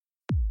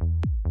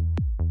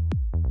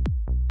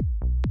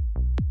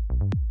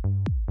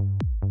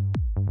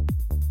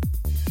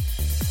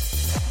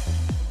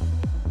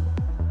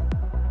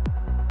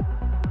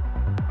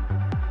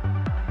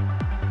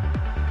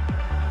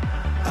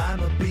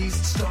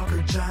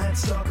Stalker, Giant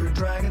Stalker,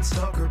 Dragon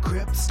Stalker,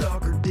 Crypt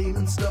Stalker,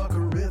 Demon Stalker,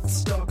 Rift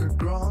Stalker,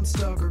 Grom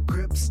Stalker,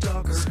 Crypt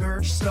Stalker,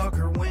 Scourge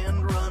Stalker,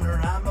 Wind Runner.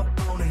 I'm a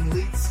pony,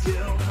 elite skill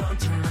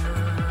hunter.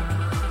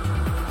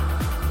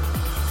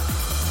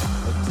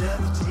 A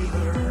death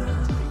dealer,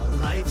 a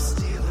life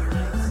stealer.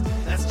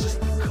 That's just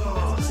the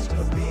cost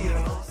of being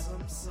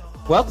awesome.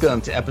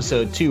 Welcome to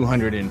episode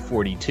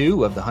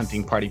 242 of the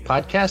Hunting Party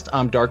Podcast.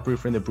 I'm Dark Brew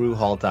from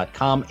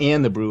thebrewhall.com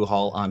and the Brew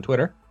Hall on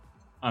Twitter.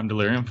 I'm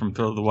Delirium from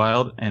Thrill of the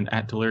Wild and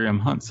at Delirium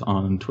Hunts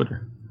on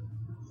Twitter.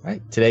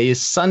 Right. Today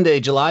is Sunday,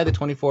 July the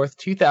 24th,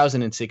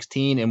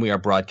 2016, and we are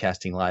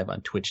broadcasting live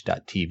on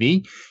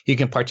twitch.tv. You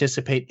can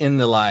participate in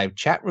the live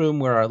chat room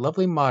where our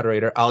lovely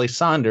moderator, Ali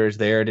Sonder, is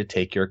there to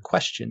take your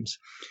questions.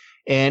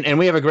 And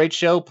we have a great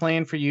show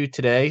planned for you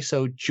today.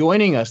 So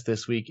joining us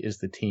this week is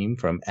the team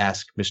from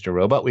Ask Mr.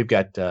 Robot. We've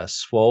got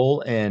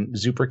Swole and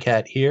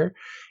Zupercat here.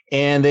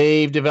 And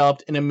they've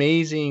developed an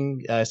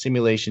amazing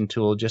simulation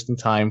tool just in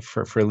time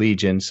for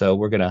Legion. So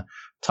we're going to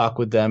talk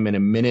with them in a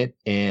minute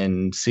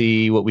and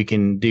see what we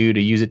can do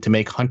to use it to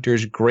make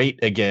hunters great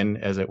again,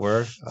 as it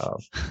were.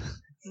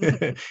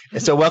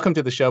 So welcome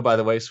to the show, by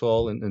the way,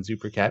 Swole and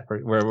Zupercat.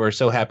 We're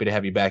so happy to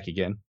have you back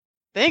again.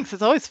 Thanks.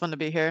 It's always fun to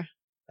be here.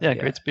 Yeah,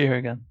 great to be here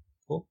again.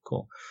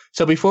 Cool.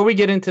 So before we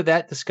get into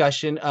that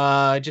discussion,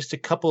 just a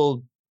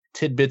couple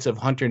tidbits of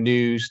hunter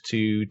news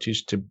to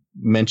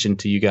mention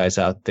to you guys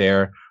out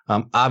there.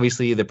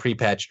 Obviously, the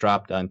pre-patch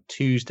dropped on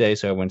Tuesday,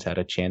 so everyone's had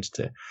a chance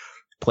to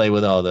play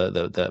with all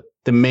the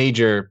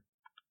major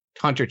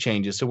hunter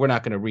changes. So we're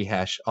not going to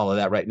rehash all of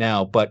that right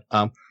now. But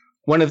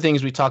one of the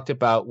things we talked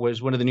about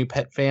was one of the new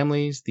pet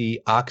families,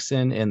 the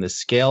oxen and the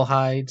scale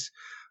hides.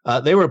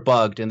 They were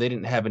bugged and they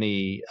didn't have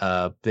any.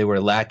 They were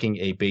lacking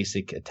a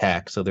basic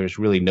attack, so there's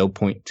really no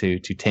point to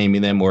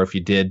taming them. Or if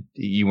you did,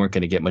 you weren't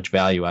going to get much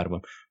value out of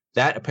them.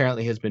 That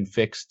apparently has been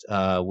fixed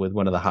with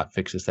one of the hot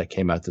fixes that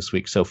came out this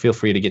week. So feel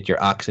free to get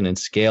your oxen and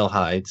scale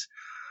hides.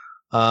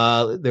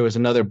 There was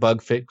another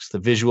bug fix. The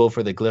visual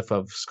for the glyph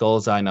of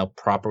Skull's Eye now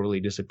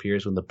properly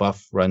disappears when the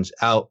buff runs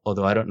out.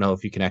 Although I don't know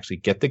if you can actually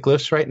get the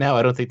glyphs right now.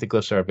 I don't think the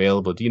glyphs are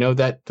available. Do you know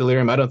that,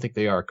 Delirium? I don't think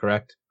they are,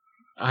 correct?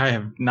 I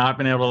have not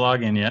been able to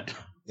log in yet.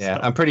 Yeah,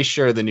 So. I'm pretty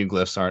sure the new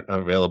glyphs aren't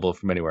available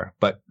from anywhere.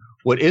 But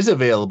what is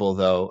available,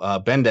 though,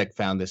 Bendek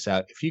found this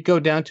out. If you go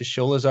down to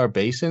Sholazar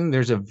Basin,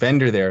 there's a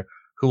vendor there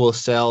who will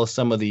sell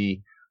some of the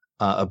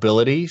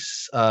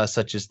abilities,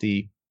 such as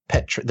the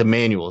the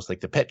manuals, like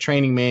the pet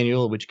training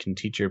manual, which can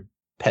teach your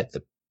pet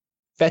the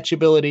fetch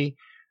ability,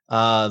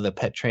 the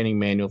pet training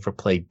manual for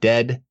play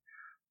dead.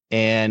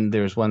 And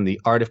there's one, the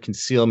Art of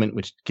Concealment,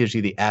 which gives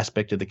you the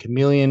aspect of the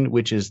chameleon,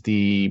 which is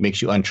makes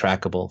you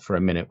untrackable for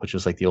a minute, which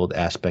was like the old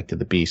aspect of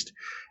the beast.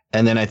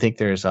 And then I think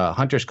there's a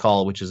Hunter's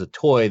Call, which is a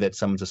toy that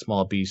summons a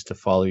small beast to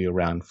follow you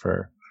around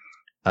for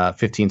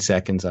 15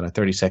 seconds on a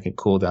 30-second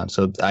cooldown.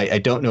 So I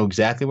don't know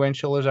exactly where in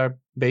Sholazar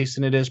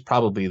Basin it is.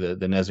 Probably the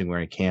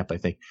Nezingwari camp, I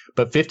think.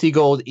 But 50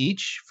 gold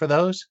each for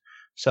those.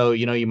 So,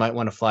 you might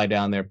want to fly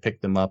down there,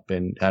 pick them up.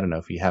 And I don't know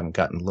if you haven't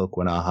gotten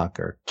Lokwanahak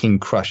or King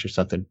Crush or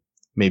something.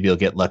 Maybe you'll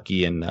get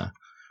lucky and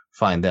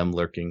find them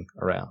lurking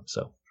around.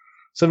 So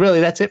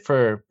really that's it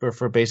for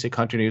basic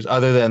hunter news,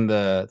 other than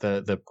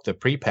the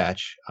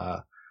pre-patch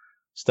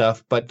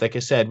stuff. But like I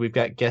said, we've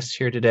got guests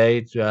here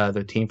today,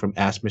 the team from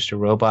Ask Mr.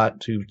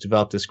 Robot, who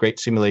developed this great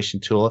simulation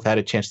tool. I've had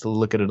a chance to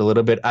look at it a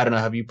little bit. I don't know,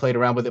 have you played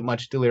around with it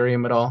much,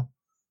 Delirium, at all?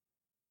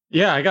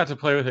 Yeah, I got to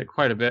play with it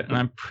quite a bit, and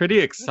I'm pretty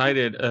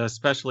excited,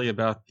 especially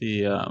about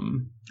the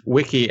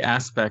wiki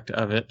aspect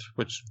of it,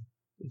 which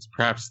is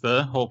perhaps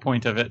the whole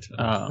point of it.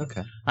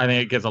 Okay. I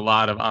think it gives a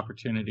lot of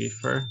opportunity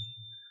for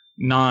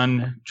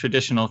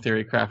non-traditional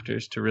theory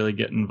crafters to really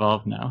get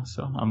involved now.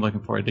 So I'm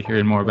looking forward to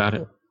hearing more about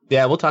it.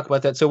 Yeah, we'll talk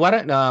about that. So why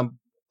don't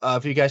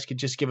if you guys could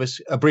just give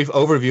us a brief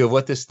overview of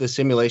what the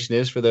simulation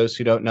is for those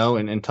who don't know,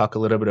 and talk a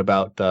little bit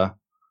about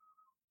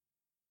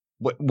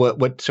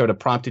what sort of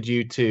prompted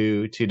you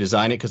to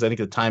design it, because I think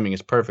the timing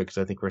is perfect,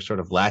 because I think we're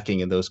sort of lacking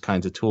in those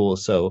kinds of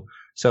tools. So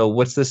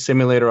what's this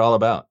simulator all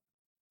about?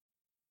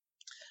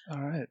 All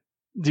right.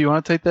 Do you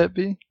want to take that,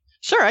 B?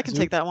 Sure, I can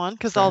take that one,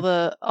 because all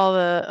the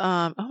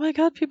oh my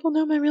god, people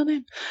know my real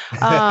name.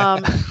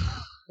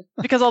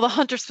 Because all the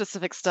hunter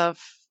specific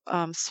stuff,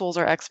 Swole's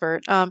our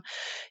expert.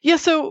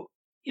 So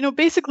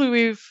basically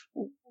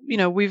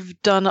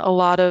we've done a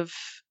lot of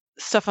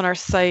stuff on our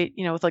site,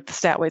 with like the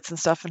stat weights and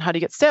stuff, and how to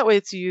get stat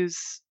weights, you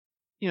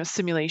use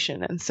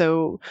simulation. And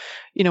so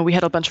we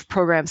had a bunch of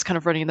programs kind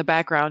of running in the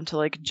background to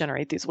like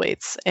generate these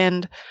weights.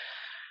 And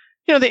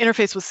the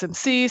interface was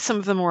SimC, some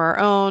of them were our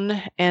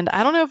own. And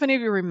I don't know if any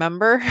of you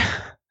remember,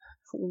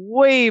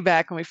 way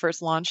back when we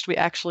first launched, we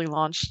actually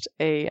launched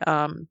a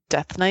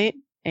Death Knight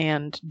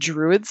and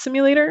Druid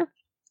simulator.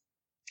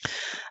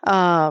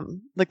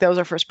 Like that was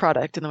our first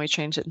product, and then we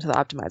changed it into the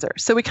optimizer.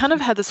 So we kind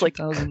of had this like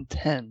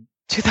 2010.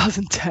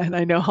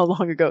 I know, how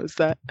long ago is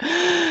that?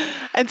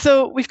 And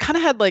so we've kind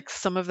of had like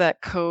some of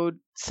that code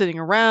sitting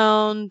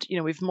around.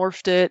 We've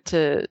morphed it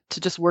to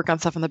just work on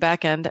stuff on the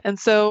back end. And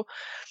so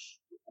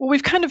what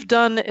we've kind of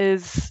done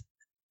is,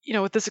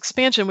 with this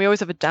expansion, we always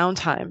have a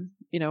downtime.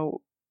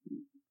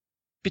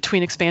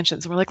 between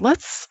expansions. And we're like,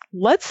 let's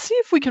see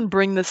if we can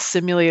bring this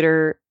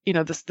simulator,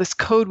 this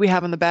code we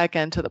have in the back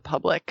end to the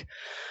public,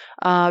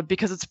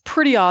 because it's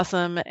pretty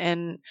awesome.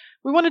 And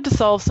we wanted to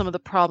solve some of the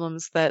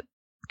problems that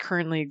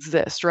currently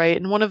exist, right?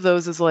 And one of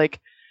those is like,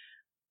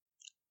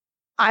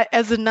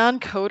 as a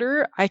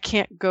non-coder, I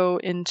can't go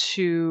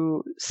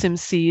into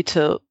SimC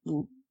to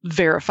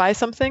verify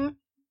something.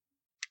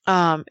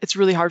 It's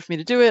really hard for me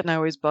to do it, and I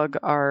always bug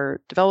our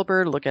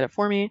developer to look at it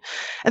for me.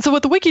 And so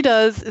what the wiki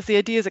does is the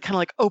idea is it kind of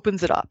like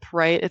opens it up,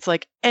 right? It's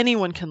like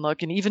anyone can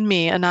look, and even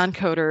me, a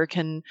non-coder,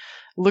 can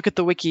look at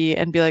the wiki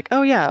and be like,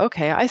 oh yeah,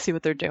 okay, I see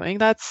what they're doing.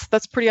 That's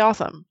pretty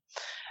awesome.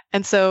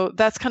 And so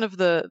that's kind of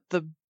the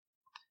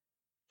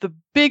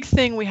big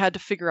thing we had to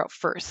figure out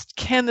first.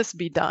 Can this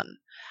be done?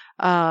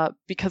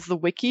 Because the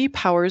wiki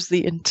powers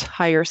the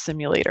entire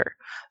simulator.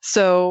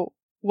 So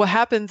what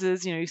happens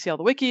is, you see all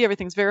the wiki,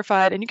 everything's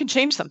verified, and you can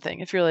change something.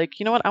 If you're like,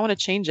 you know what, I want to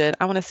change it.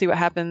 I want to see what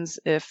happens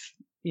if,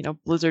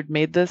 Blizzard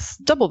made this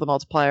double the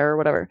multiplier or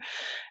whatever.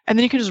 And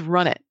then you can just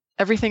run it.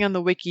 Everything on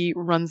the wiki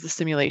runs the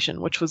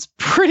simulation, which was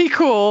pretty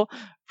cool,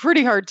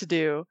 pretty hard to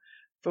do,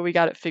 but we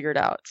got it figured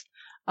out.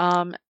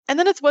 And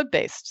then it's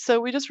web-based. So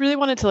we just really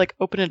wanted to like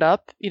open it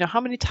up. How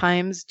many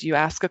times do you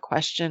ask a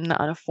question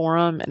on a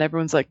forum and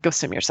everyone's like, go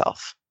sim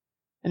yourself?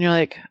 And you're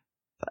like,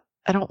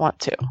 I don't want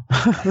to.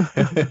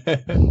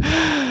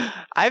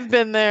 I've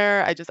been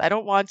there. I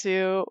don't want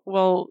to.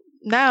 Well,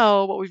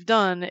 now what we've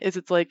done is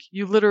it's like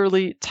you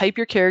literally type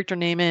your character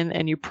name in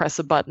and you press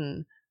a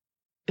button.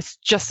 It's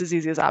just as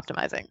easy as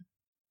optimizing.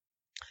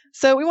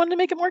 So we wanted to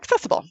make it more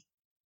accessible.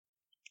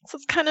 So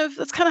that's kind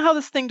of how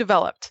this thing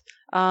developed.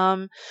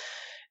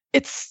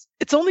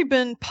 It's only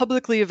been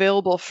publicly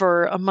available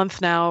for a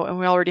month now, and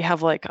we already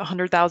have like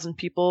 100,000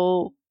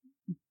 people,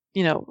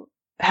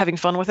 having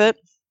fun with it.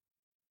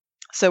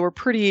 So we're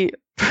pretty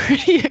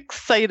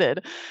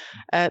excited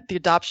at the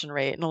adoption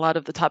rate, and a lot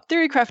of the top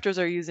theory crafters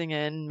are using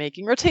it and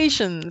making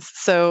rotations.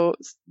 So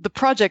the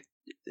project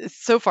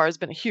so far has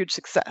been a huge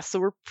success. So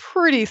we're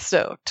pretty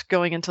stoked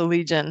going into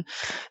Legion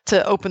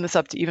to open this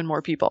up to even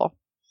more people.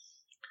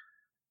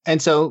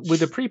 And so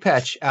with the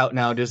pre-patch out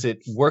now, does it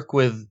work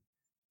with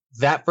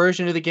that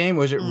version of the game,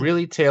 or is it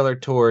really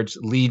tailored towards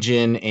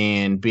Legion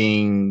and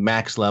being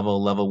max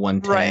level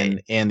 110,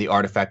 right, and the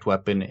artifact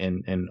weapon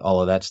and all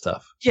of that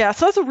stuff? Yeah,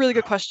 so that's a really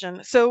good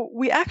question. So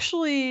we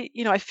actually,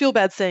 I feel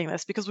bad saying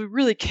this because we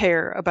really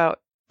care about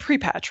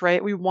pre-patch,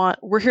 right?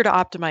 We're here to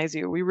optimize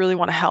you. We really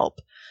want to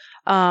help.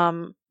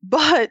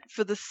 But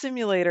for the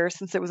simulator,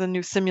 since it was a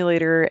new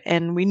simulator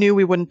and we knew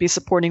we wouldn't be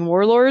supporting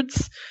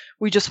Warlords,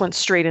 we just went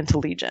straight into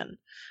Legion.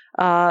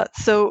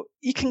 So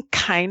you can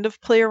kind of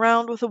play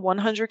around with a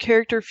 100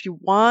 character if you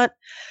want,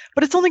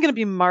 but it's only going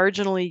to be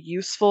marginally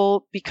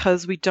useful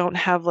because we don't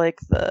have like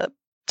the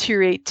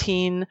tier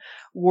 18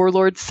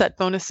 Warlord set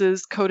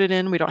bonuses coded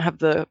in. We don't have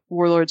the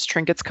Warlord's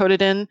trinkets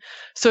coded in.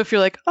 So if you're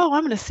like, oh,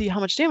 I'm going to see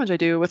how much damage I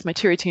do with my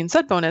tier 18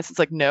 set bonus, it's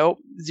like, nope,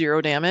 0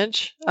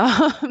 damage.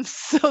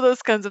 So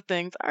those kinds of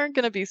things aren't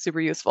going to be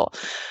super useful.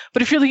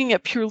 But if you're looking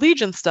at pure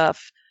Legion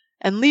stuff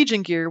and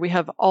Legion gear, we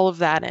have all of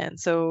that in.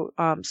 So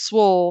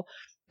Swole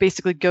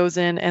basically goes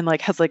in and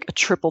like has like a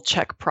triple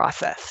check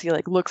process. He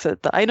like looks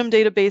at the item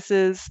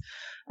databases,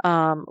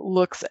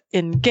 looks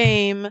in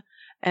game,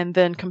 and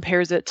then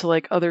compares it to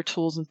like other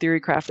tools and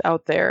Theorycraft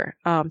out there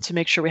to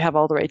make sure we have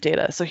all the right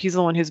data. So he's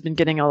the one who's been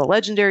getting all the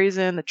legendaries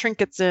in, the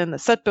trinkets in, the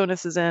set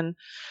bonuses in.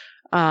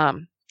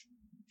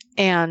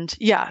 And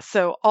yeah,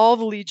 so all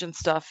the Legion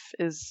stuff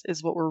is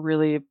what we're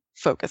really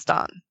focused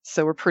on.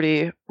 So we're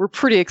pretty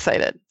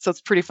excited. So it's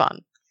pretty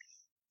fun.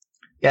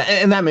 Yeah,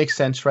 and that makes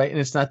sense, right? And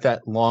it's not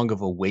that long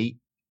of a wait,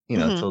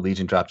 until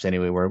Legion drops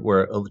anyway.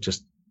 We're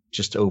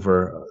just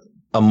over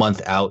a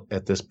month out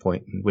at this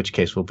point, in which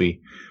case we'll be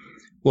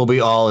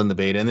all in the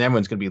beta, and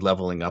everyone's going to be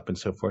leveling up and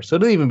so forth. So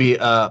it'll even be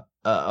a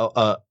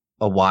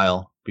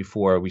while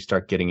before we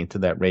start getting into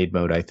that raid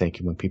mode, I think,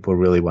 when people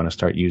really want to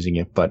start using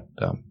it. But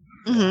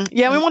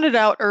yeah, we wanted it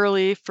out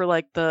early for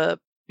like the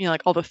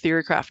like all the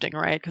theory crafting,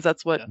 right? Because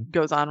that's what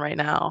goes on right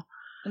now.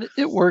 And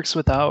it works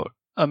without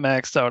a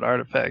maxed out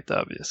artifact,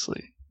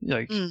 obviously.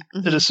 Like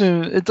it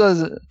assumes it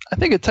does. I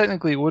think it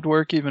technically would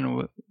work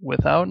even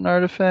without an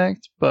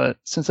artifact, but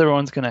since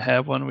everyone's going to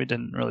have one, we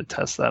didn't really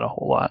test that a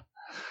whole lot.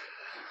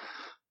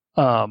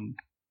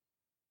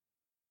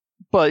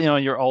 But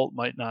your ult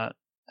might not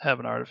have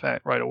an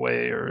artifact right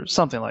away or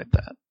something like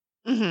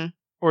that,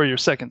 or your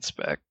second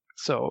spec.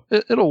 So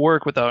it'll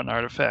work without an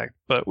artifact,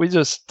 but we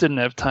just didn't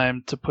have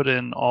time to put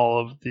in all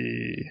of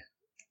the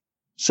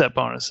set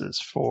bonuses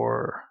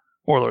for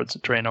Warlords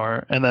of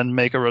Draenor, and then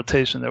make a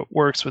rotation that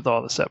works with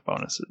all the set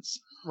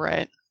bonuses.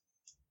 Right.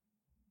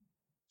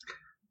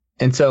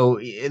 And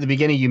so, in the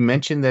beginning, you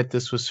mentioned that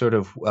this was sort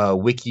of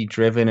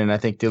wiki-driven, and I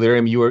think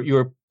Delirium, you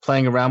were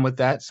playing around with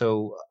that.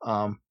 So,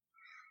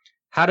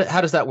 how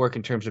does that work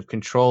in terms of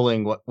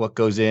controlling what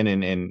goes in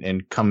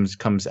and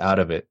comes out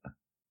of it?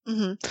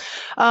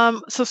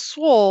 So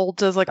Swole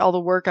does like all the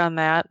work on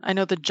that. I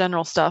know the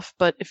general stuff,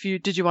 but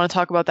did you want to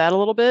talk about that a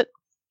little bit?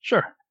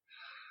 Sure.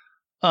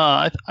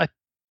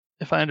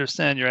 If I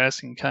understand, you're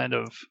asking kind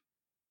of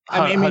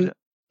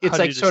It's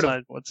like sort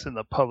of what's in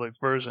the public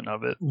version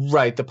of it,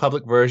 right? The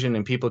public version,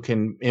 and people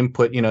can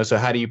input. So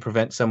how do you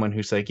prevent someone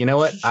who's like, you know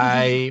what,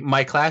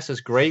 my class is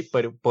great,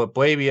 but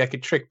maybe I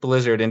could trick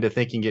Blizzard into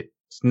thinking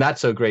it's not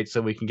so great, so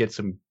we can get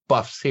some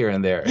buffs here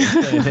and there,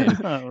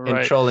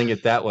 and trolling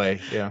it that way.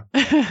 Yeah.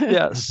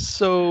 Yeah.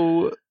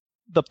 So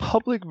the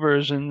public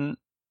version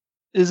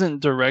isn't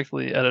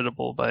directly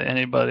editable by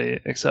anybody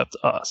except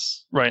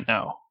us right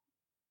now.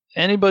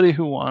 Anybody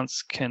who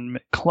wants can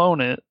clone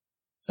it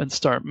and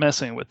start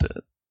messing with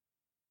it.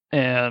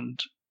 And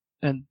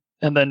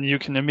then you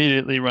can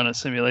immediately run a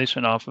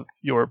simulation off of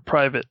your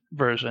private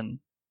version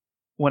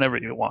whenever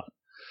you want.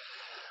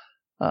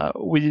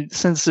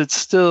 Since it's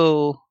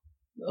still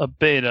a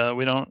beta,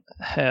 we don't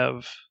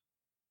have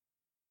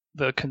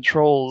the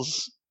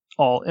controls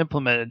all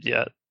implemented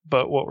yet.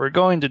 But what we're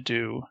going to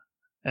do,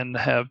 and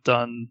have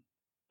done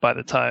by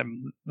the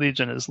time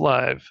Legion is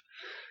live,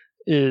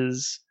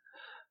 is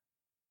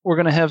we're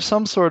going to have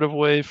some sort of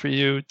way for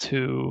you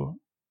to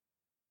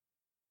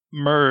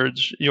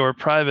merge your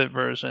private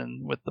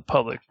version with the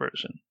public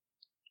version.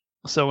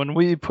 So when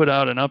we put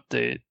out an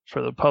update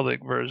for the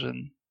public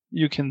version,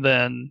 it'll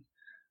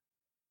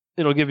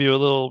give you a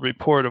little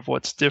report of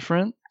what's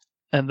different,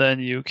 and then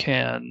you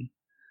can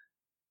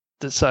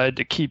decide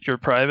to keep your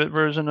private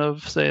version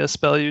of, say, a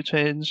spell you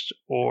changed,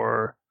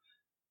 or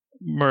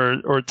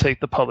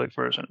take the public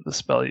version of the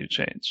spell you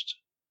changed.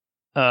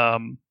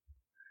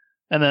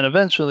 And then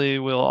eventually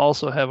we'll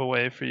also have a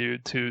way for you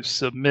to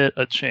submit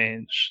a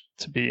change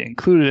to be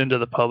included into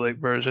the public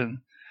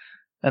version.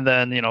 And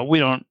then, we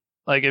don't,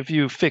 like, if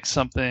you fix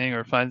something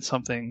or find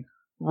something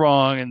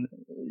wrong, and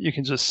you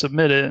can just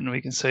submit it and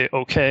we can say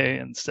okay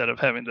instead of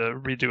having to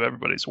redo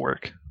everybody's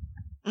work.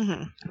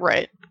 Mm-hmm.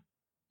 Right.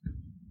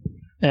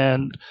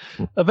 And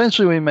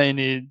eventually we may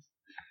need,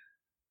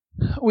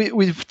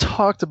 we've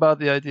talked about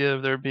the idea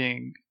of there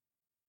being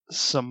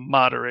some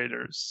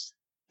moderators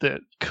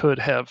that could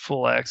have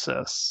full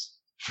access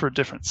for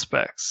different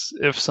specs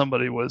if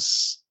somebody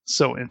was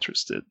so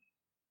interested.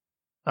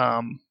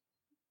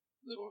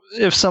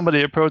 If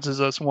somebody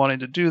approaches us wanting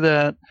to do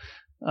that,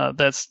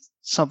 that's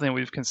something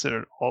we've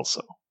considered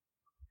also.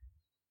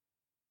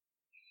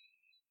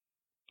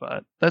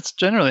 But that's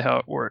generally how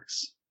it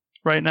works.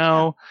 Right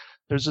now,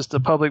 there's just a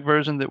public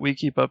version that we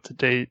keep up to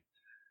date.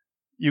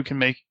 You can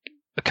make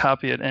a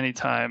copy at any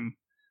time,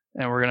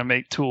 and we're going to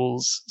make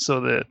tools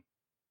so that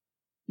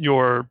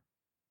your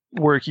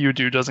work you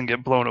do doesn't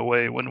get blown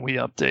away when we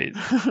update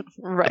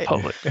right. the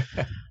public.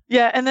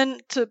 Yeah, and then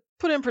to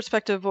put in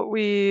perspective, what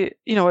we,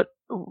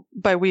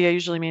 by we I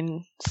usually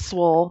mean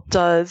Swole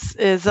does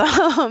is,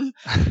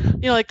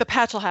 like the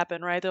patch will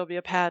happen, right? There'll be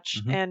a patch,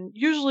 mm-hmm. and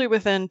usually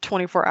within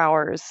 24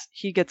 hours,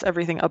 he gets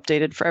everything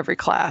updated for every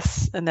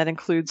class, and that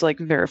includes like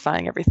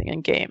verifying everything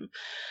in game.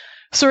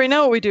 So right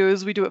now what we do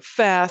is we do it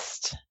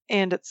fast,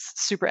 and it's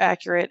super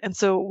accurate. And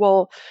so,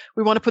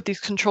 we want to put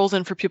these controls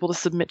in for people to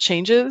submit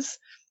changes.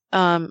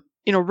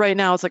 Right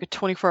now it's like a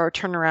 24-hour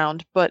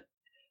turnaround, but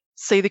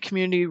say the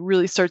community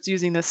really starts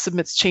using this,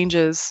 submits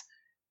changes,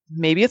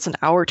 maybe it's an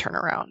hour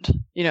turnaround.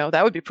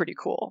 That would be pretty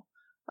cool.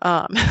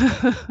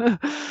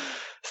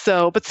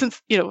 So, but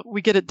since,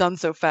 we get it done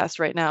so fast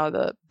right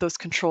now, those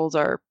controls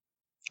are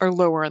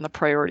lower in the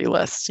priority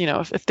list.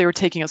 If they were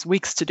taking us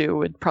weeks to do, it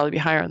would probably be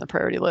higher on the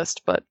priority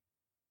list, but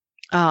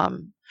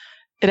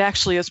it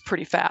actually is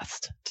pretty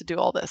fast to do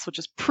all this, which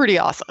is pretty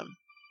awesome.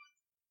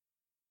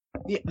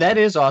 Yeah, that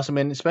is awesome,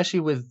 and especially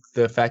with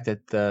the fact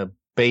that the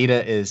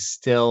beta is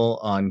still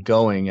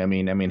ongoing. I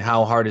mean,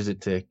 how hard is it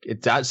to?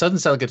 It doesn't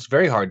sound like it's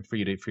very hard for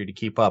you to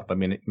keep up. I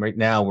mean, right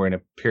now we're in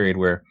a period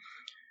where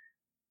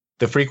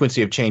the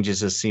frequency of changes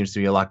seems to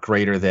be a lot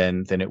greater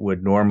than it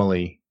would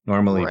normally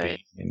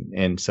right. be.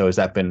 And so, has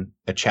that been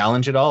a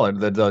challenge at all? Or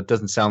it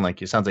doesn't sound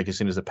like it. Sounds like as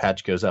soon as the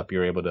patch goes up,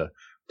 you're able to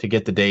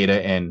get the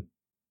data and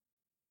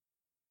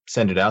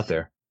send it out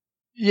there.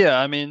 Yeah,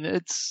 I mean,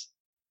 it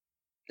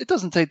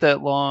doesn't take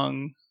that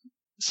long.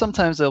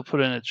 Sometimes they'll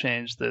put in a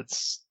change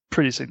that's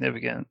pretty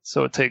significant,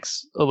 so it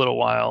takes a little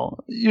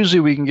while. Usually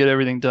we can get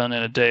everything done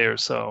in a day or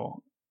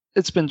so.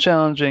 It's been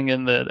challenging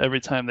in that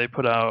every time they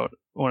put out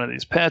one of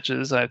these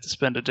patches, I have to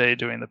spend a day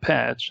doing the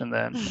patch, and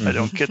then I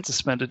don't get to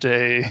spend a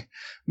day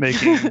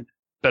making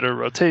better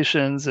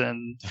rotations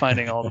and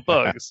finding all the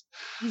bugs.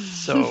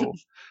 So,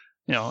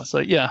 it's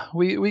like, yeah,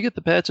 we get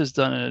the patches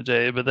done in a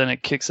day, but then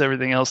it kicks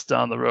everything else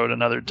down the road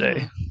another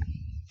day.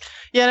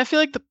 Yeah, and I feel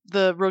like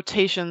the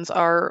rotations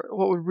are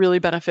what would really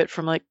benefit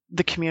from like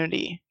the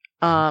community.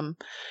 Right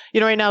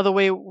now the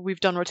way we've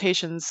done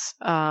rotations,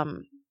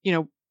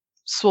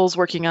 Swole's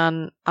working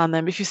on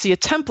them. If you see a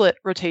template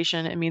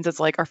rotation, it means it's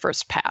like our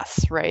first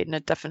pass, right? And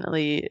it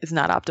definitely is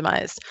not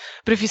optimized.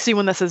 But if you see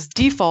one that says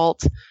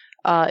default,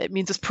 it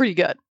means it's pretty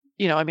good.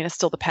 It's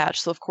still the patch,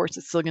 so of course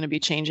it's still going to be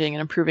changing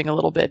and improving a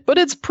little bit, but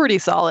it's pretty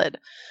solid.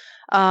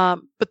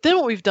 But then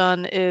what we've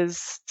done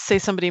is, say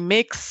somebody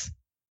makes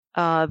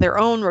their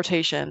own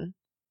rotation,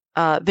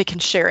 they can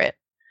share it.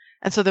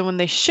 And so then when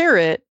they share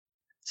it,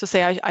 so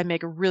say I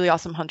make a really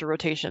awesome hunter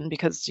rotation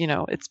because,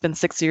 it's been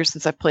 6 years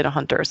since I've played a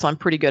hunter, so I'm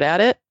pretty good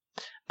at it.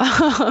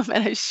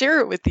 and I share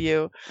it with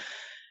you.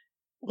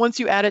 Once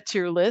you add it to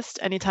your list,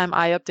 anytime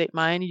I update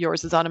mine,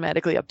 yours is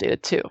automatically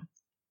updated too.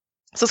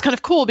 So it's kind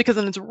of cool because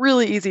then it's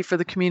really easy for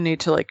the community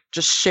to like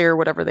just share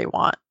whatever they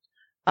want.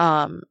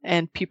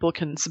 And people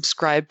can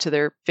subscribe to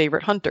their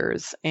favorite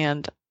hunters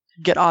and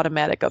get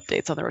automatic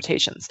updates on the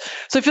rotations.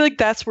 So I feel like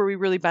that's where we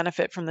really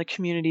benefit from the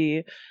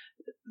community,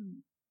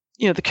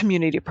 the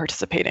community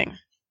participating.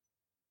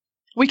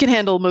 We can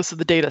handle most of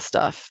the data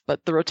stuff,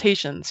 but the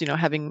rotations,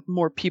 having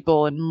more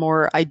people and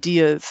more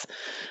ideas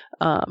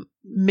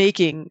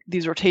making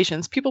these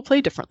rotations, people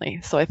play differently.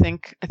 So I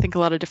think a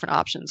lot of different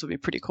options would be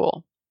pretty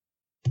cool.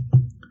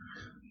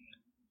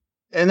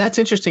 And that's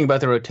interesting about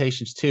the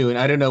rotations too. And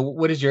I don't know,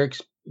 what has your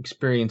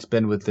experience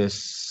been with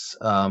this,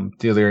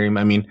 Delirium?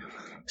 I mean,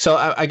 so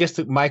I guess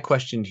my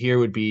question here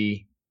would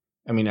be,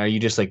 I mean, are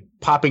you just like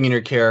popping in your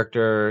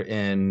character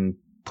and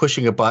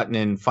pushing a button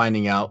and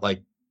finding out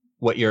like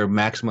what your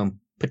maximum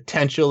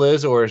potential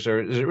is, or is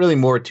it really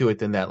more to it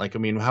than that? Like, I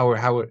mean, how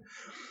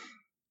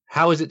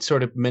is it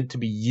sort of meant to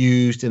be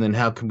used, and then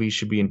how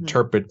should we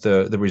interpret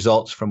the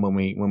results from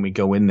when we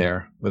go in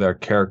there with our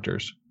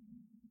characters?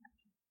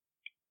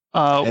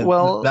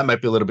 Well, that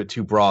might be a little bit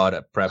too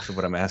broad, perhaps, of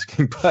what I'm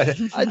asking. But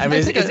I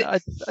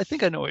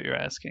think I know what you're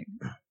asking.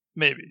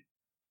 Maybe.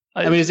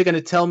 I mean, is it going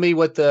to tell me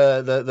what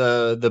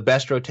the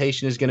best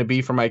rotation is going to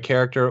be for my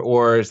character,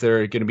 or is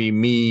there going to be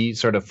me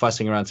sort of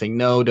fussing around saying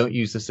no, don't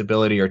use this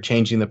ability, or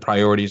changing the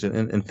priorities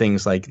and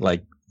things like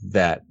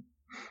that?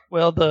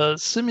 Well, the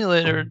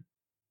simulator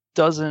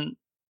doesn't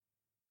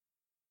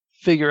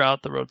figure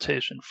out the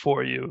rotation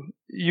for you.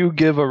 You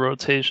give a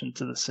rotation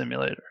to the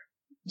simulator.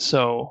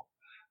 So,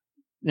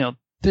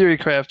 theory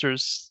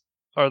crafters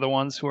are the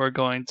ones who are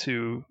going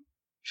to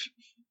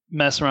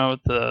mess around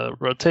with the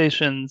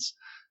rotations,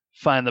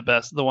 find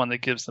the one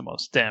that gives the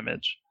most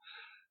damage.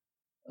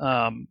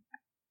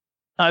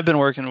 I've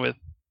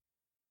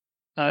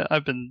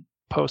been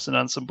posting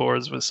on some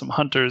boards with some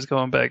hunters,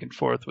 going back and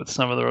forth with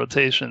some of the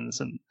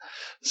rotations, and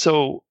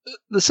so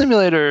the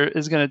simulator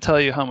is going to tell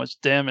you how much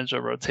damage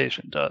a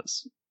rotation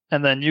does,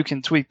 and then you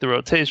can tweak the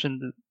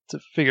rotation to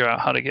figure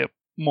out how to get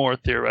more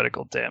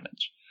theoretical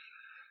damage.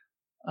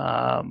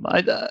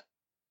 I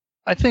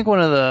think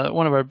one of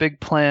our big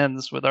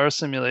plans with our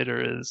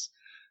simulator is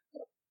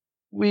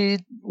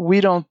we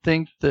don't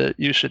think that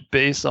you should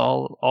base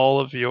all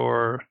of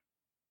your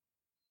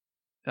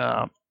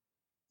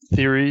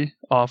theory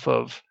off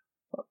of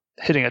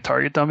hitting a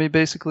target dummy,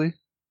 basically.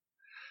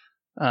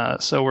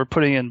 So we're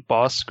putting in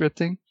boss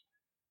scripting.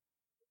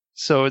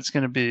 So it's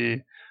going to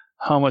be,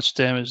 how much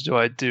damage do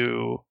I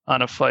do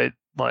on a fight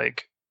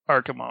like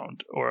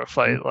Archimonde or a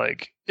fight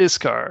like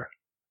Iskar?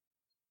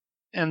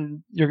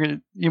 And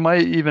you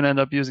might even end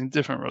up using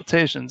different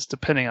rotations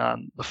depending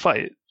on the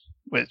fight,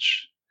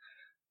 which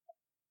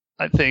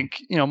I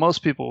think,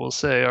 most people will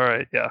say, all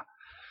right, yeah,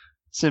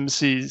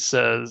 SimC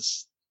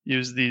says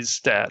use these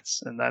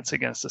stats, and that's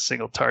against a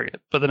single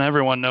target. But then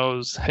everyone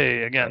knows,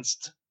 hey,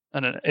 against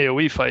an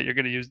AoE fight, you're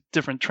going to use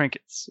different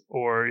trinkets,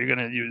 or you're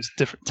going to use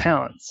different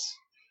talents.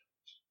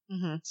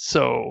 Mm-hmm.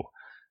 So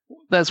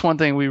that's one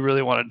thing we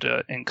really wanted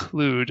to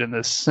include in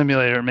this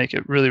simulator, make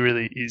it really,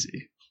 really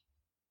easy.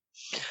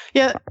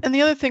 Yeah, and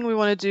the other thing we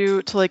want to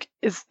do to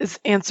is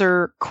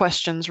answer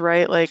questions,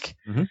 right? Like,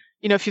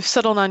 if you've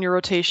settled on your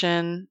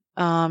rotation,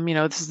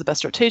 this is the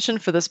best rotation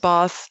for this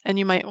boss, and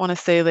you might want to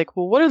say like,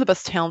 well, what are the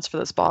best talents for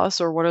this boss,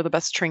 or what are the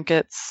best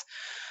trinkets?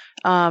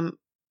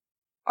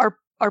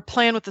 Our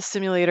plan with the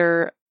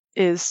simulator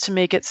is to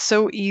make it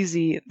so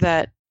easy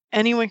that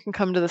anyone can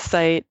come to the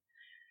site,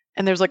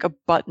 and there's like a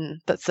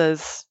button that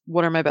says,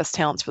 what are my best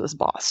talents for this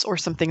boss, or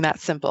something that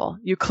simple.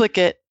 You click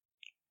it,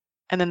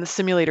 and then the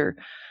simulator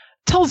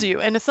tells you,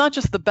 and it's not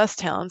just the best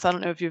talents. I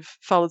don't know if you've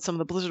followed some of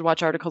the Blizzard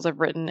Watch articles I've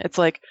written. It's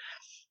like,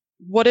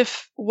 what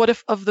if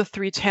of the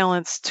 3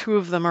 talents, 2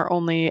 of them are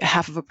only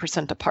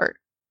 0.5% apart?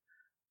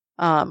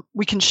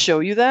 We can show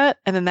you that,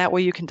 and then that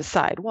way you can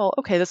decide, well,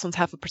 okay, this one's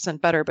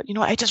 0.5% better, but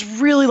I just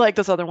really like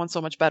this other one so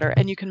much better,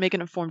 and you can make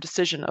an informed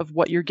decision of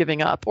what you're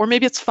giving up. Or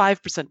maybe it's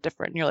 5%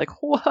 different, and you're like,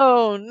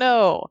 whoa,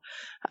 no,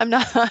 I'm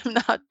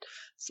not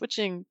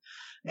switching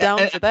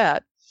down for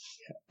that.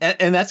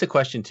 And that's a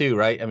question too,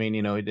 right? I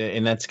mean,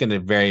 and that's going to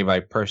vary by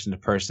person to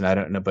person. I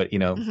don't know, but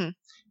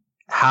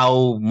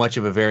how much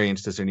of a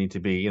variance does there need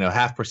to be?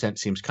 0.5%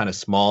 seems kind of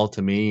small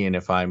to me. And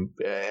if I'm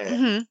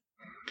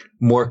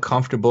more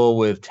comfortable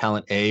with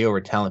talent A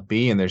over talent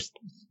B, and there's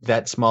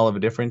that small of a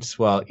difference,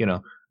 well,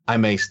 I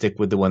may stick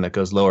with the one that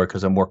goes lower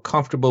because I'm more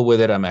comfortable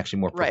with it. I'm actually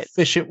more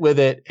proficient with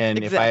it.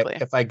 And exactly.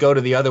 if I go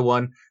to the other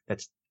one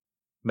that's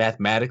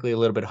mathematically a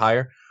little bit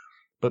higher,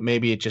 but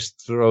maybe it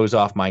just throws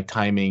off my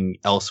timing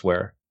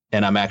elsewhere,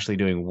 and I'm actually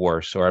doing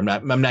worse, or I'm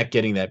not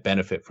getting that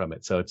benefit from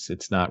it. So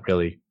it's not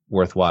really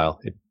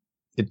worthwhile.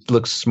 It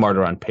looks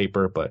smarter on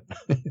paper, but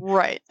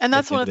right. And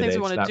that's one of the things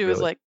we want to do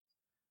really. Is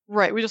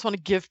we just want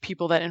to give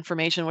people that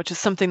information, which is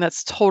something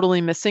that's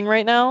totally missing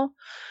right now.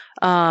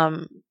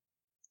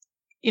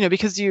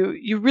 because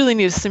you really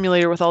need a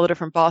simulator with all the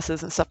different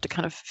bosses and stuff to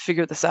kind of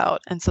figure this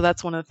out. And so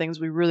that's one of the things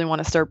we really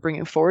want to start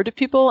bringing forward to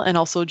people, and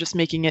also just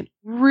making it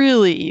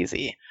really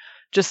easy.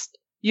 Just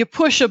you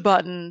push a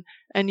button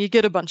and you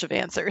get a bunch of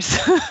answers.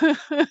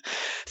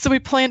 So we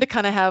plan to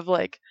kind of have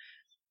like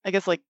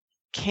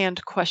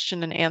canned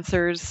question and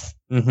answers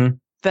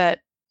that,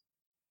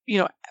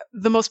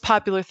 the most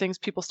popular things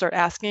people start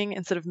asking,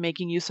 instead of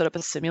making you set up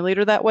a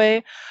simulator that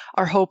way.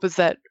 Our hope is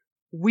that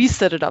we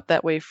set it up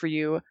that way for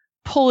you,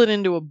 pull it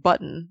into a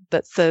button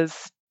that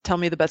says, tell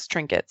me the best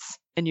trinkets,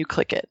 and you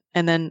click it.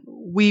 And then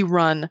we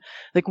run,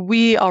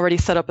 we already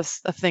set up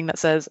a thing that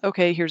says,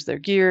 okay, here's their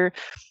gear,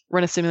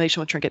 run a simulation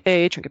with trinket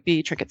A, trinket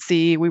B, trinket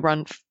C. We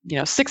run,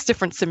 6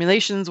 different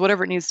simulations,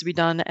 whatever it needs to be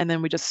done. And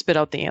then we just spit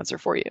out the answer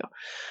for you.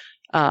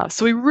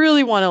 So we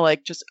really want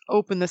to just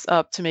open this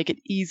up to make it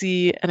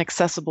easy and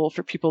accessible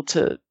for people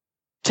to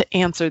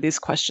answer these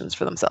questions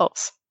for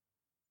themselves.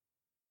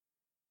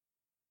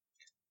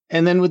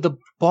 And then with the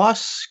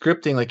boss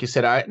scripting, like you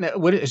said,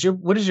 what is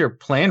your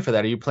plan for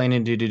that? Are you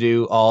planning to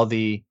do all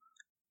the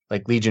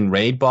Legion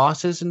raid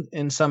bosses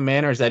in some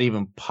manner? Is that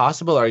even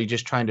possible? Or are you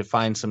just trying to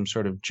find some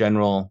sort of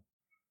general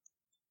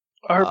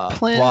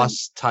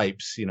boss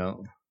types?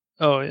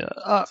 Oh yeah,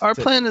 our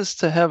plan is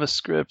to have a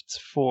script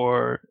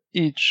for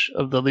each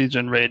of the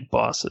Legion raid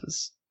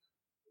bosses.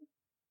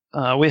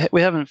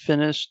 We haven't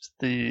finished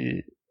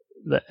the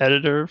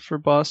editor for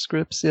boss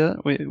scripts yet.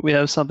 We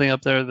have something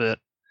up there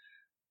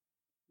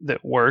that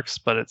works,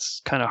 but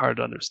it's kind of hard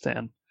to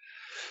understand.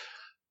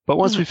 But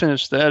once we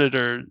finish the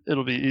editor,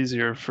 it'll be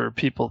easier for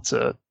people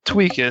to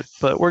tweak it.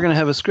 But we're going to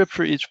have a script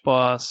for each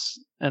boss,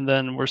 and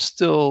then we're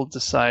still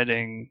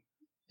deciding,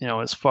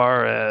 as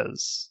far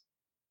as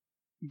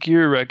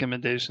gear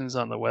recommendations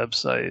on the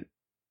website,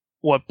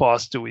 what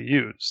boss do we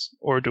use?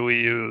 Or do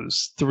we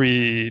use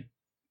the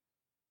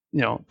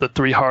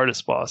 3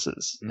 hardest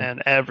bosses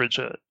and average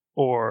it,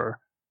 or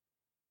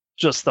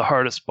just the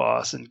hardest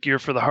boss and gear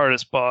for the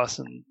hardest boss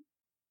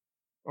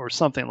or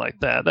something like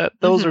that.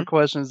 Those are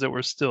questions that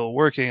we're still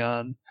working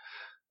on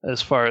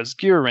as far as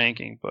gear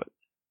ranking, but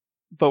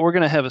we're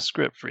going to have a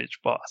script for each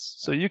boss,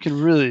 so you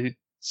can really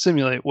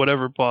simulate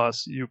whatever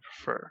boss you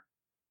prefer.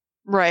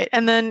 Right,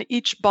 and then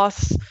each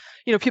boss,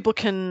 people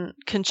can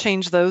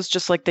change those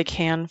just like they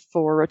can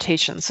for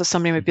rotation. So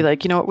somebody might be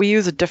like, we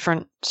use a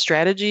different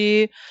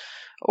strategy,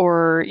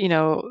 or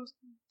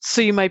so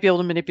you might be able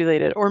to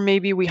manipulate it, or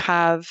maybe we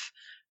have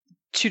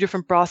 2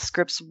 different boss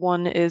scripts.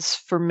 One is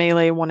for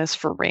melee, one is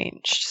for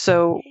ranged.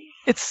 So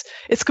it's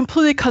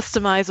completely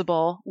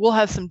customizable. We'll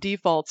have some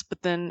defaults,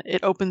 but then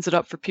it opens it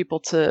up for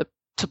people to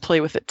play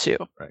with it too.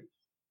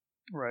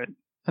 Right.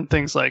 And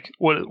things like,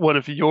 what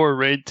if your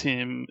raid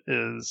team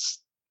is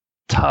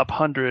top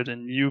 100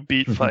 and you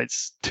beat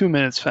fights 2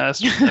 minutes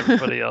faster than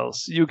everybody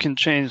else? You can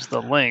change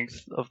the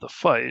length of the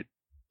fight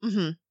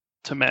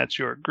to match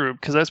your group,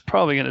 because that's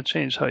probably going to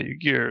change how you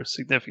gear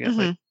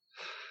significantly.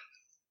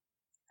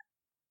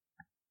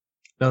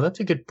 No,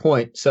 that's a good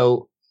point.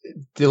 So,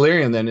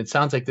 Delirium, then, it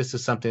sounds like this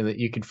is something that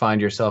you could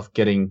find yourself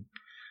getting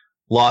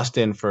lost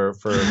in for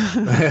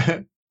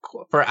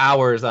for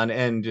hours on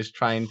end, just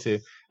trying to.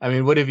 I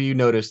mean, what have you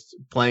noticed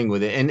playing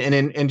with it?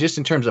 And just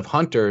in terms of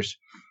hunters,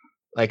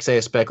 like say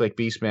a spec like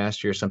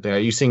Beastmaster or something, are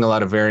you seeing a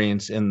lot of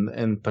variance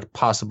in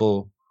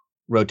possible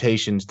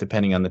rotations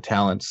depending on the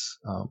talents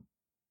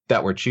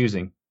that we're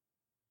choosing?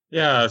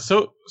 Yeah.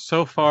 So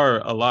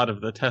far, a lot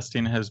of the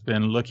testing has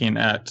been looking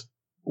at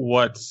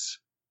what's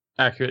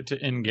accurate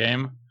to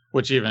in-game,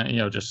 which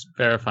even just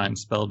verifying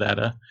spell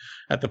data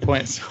at the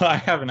point. So I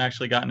haven't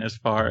actually gotten as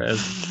far as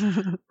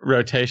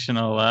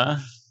rotational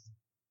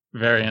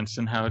variance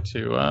and how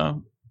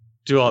to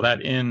do all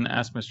that in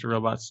Ask Mr.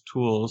 Robot's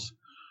tools.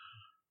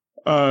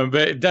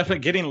 But definitely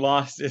getting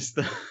lost is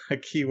the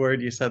key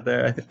word you said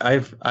there.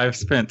 I've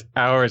spent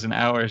hours and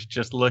hours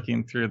just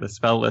looking through the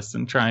spell list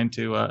and trying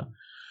to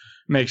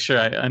make sure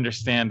I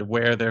understand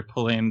where they're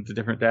pulling the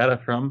different data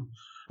from.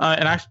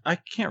 And I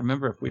can't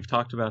remember if we've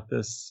talked about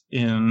this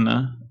in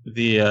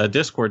the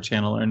Discord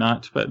channel or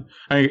not. But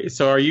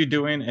so are you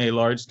doing a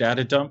large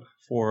data dump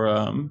for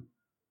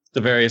the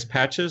various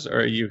patches,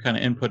 or are you kind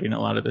of inputting a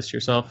lot of this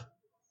yourself?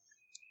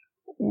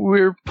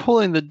 We're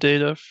pulling the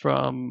data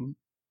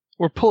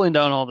we're pulling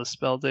down all the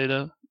spell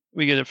data.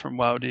 We get it from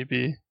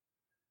WowDB.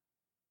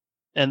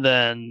 And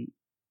then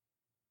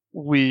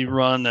we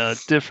run a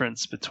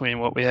difference between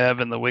what we have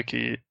in the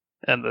wiki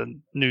and the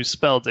new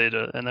spell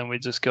data, and then we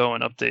just go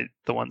and update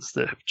the ones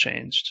that have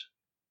changed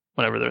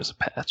whenever there's a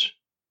patch.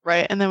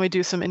 Right, and then we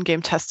do some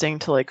in-game testing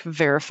to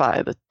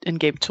verify the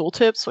in-game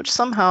tooltips, which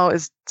somehow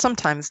is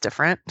sometimes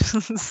different.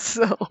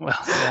 So well,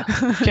 yeah,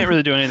 can't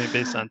really do anything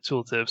based on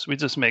tooltips. We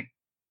just make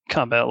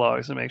combat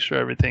logs and make sure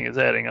everything is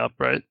adding up,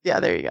 right?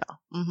 Yeah, there you go.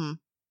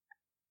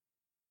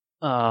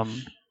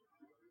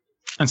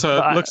 And so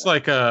it looks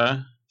like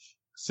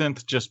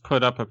Synth just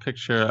put up a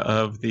picture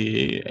of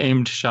the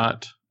aimed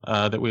shot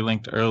that we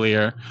linked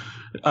earlier.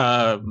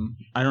 I don't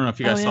know if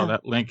you guys saw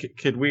that link.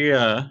 Could we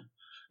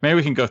maybe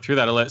we can go through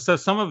that a little. So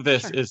some of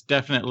this is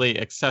definitely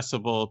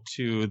accessible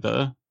to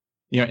the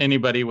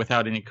anybody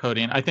without any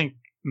coding. I think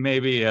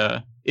maybe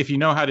if you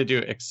know how to do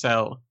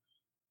Excel,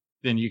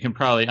 then you can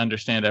probably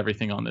understand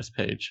everything on this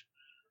page.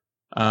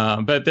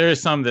 But there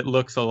is some that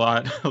looks a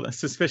lot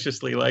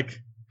suspiciously like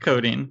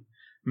coding.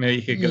 Maybe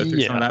you could go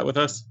through some of that with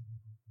us.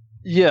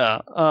 Yeah.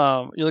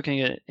 You're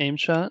looking at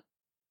AimShot?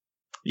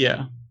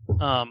 Yeah.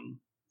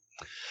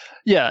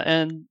 Yeah,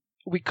 and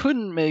we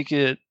couldn't make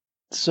it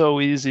so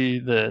easy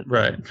that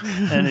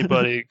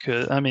anybody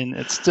could. I mean,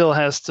 it still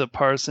has to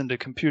parse into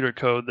computer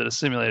code that a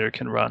simulator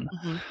can run.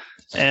 Mm-hmm.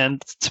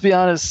 And to be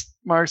honest,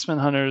 marksman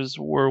hunters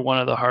were one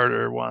of the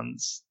harder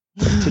ones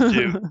to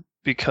do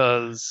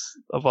because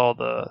of all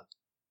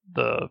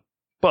the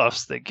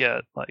buffs they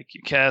get. Like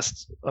you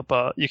cast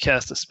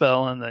a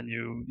spell and then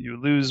you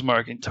lose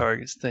marking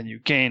targets, then you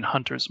gain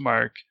hunter's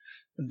mark,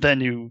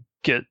 then you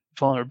get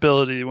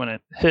vulnerability when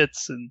it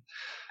hits, and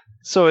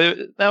so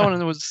that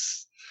one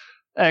was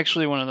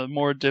actually one of the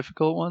more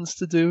difficult ones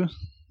to do.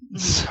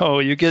 So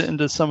you get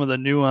into some of the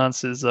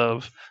nuances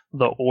of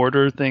the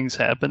order things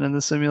happen in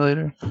the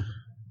simulator.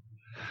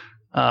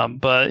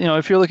 But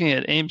if you're looking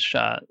at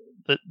AimShot,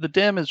 the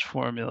damage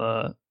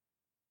formula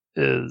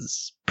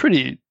is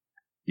pretty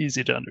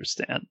easy to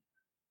understand.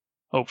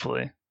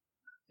 Hopefully,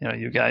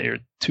 you got your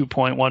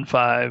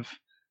 2.15,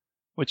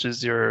 which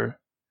is your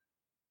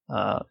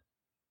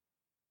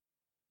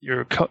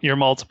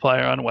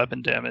multiplier on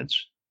weapon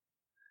damage.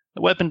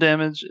 The weapon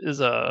damage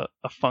is a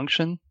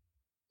function,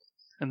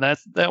 and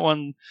that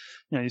one,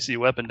 you see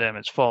weapon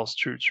damage false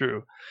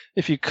true.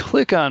 If you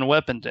click on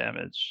weapon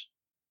damage,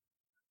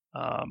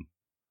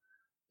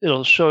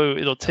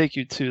 it'll take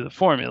you to the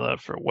formula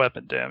for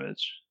weapon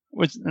damage,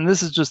 and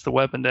this is just the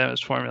weapon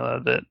damage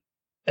formula that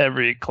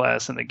every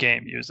class in the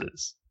game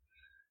uses.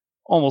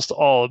 Almost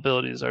all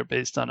abilities are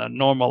based on a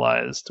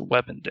normalized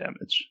weapon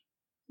damage.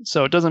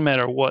 So it doesn't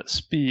matter what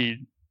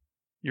speed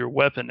your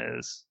weapon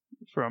is.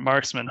 For a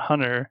marksman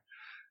hunter,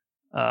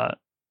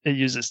 it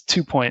uses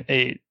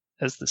 2.8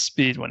 as the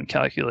speed when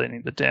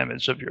calculating the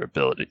damage of your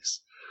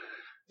abilities.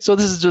 So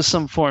this is just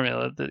some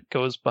formula that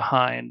goes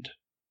behind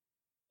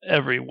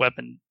every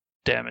weapon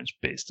damage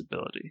based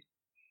ability.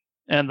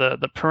 And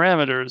the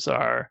parameters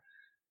are,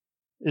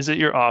 is it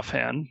your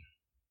offhand?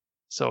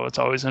 So it's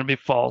always going to be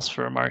false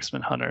for a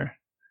marksman hunter.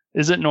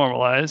 Is it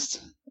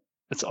normalized?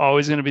 It's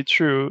always going to be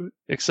true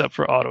except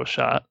for auto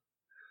shot.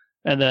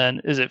 And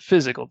then, is it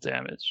physical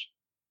damage?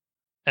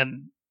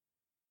 And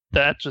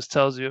that just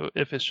tells you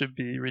if it should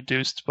be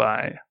reduced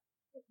by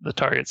the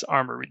target's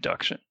armor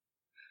reduction.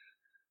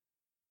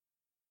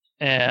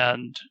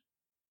 And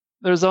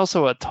there's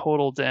also a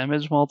total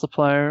damage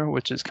multiplier,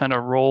 which is kind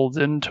of rolled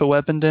into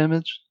weapon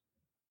damage.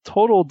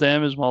 Total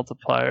damage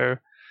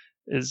multiplier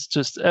is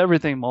just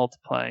everything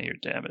multiplying your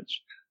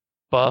damage.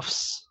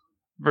 Buffs,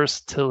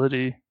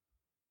 versatility,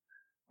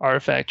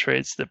 artifact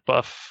traits that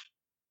buff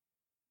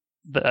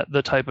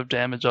the type of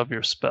damage of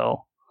your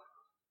spell,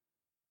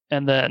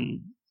 and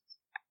then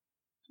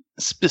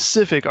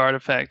specific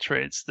artifact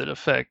traits that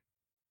affect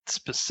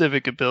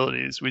specific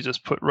abilities we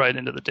just put right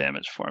into the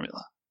damage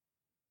formula.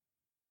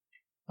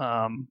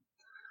 And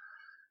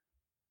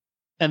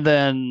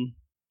then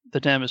the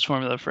damage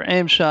formula for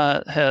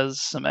AimShot has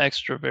some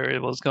extra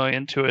variables going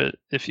into it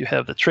if you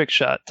have the trick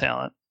shot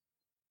talent.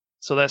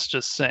 So that's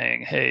just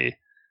saying, hey,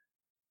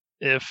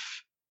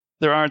 if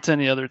there aren't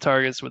any other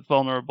targets with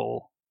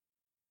vulnerable,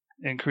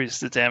 increase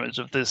the damage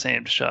of this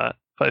aimed shot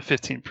by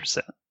 15%.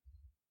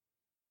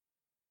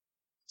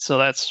 So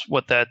that's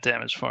what that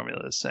damage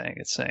formula is saying.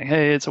 It's saying,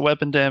 hey, it's a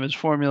weapon damage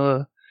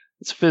formula.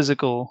 It's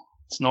physical.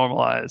 It's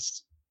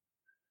normalized.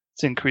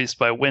 It's increased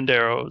by wind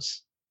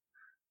arrows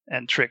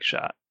and trick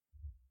shot.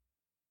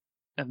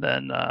 And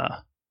then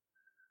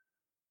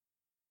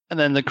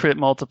the crit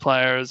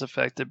multiplier is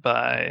affected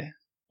by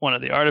one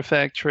of the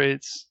artifact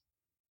traits.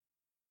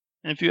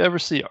 And if you ever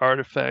see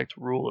artifact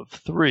rule of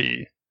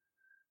 3,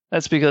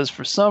 that's because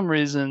for some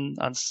reason,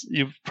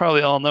 you've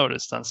probably all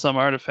noticed on some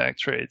artifact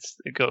traits,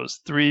 it goes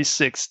 3,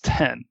 6,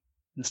 10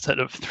 instead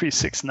of 3,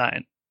 6,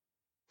 9.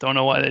 Don't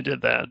know why they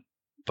did that,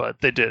 but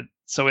they did.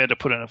 So we had to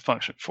put in a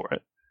function for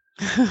it.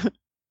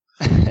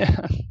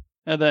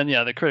 And then,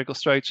 the critical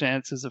strike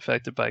chance is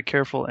affected by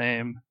careful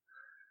aim.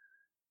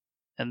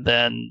 And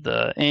then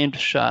the aimed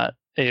shot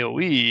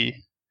AoE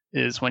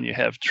is when you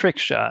have trick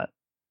shot.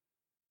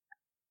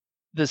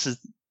 This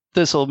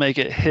will make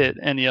it hit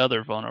any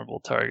other vulnerable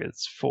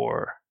targets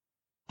for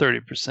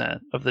 30%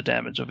 of the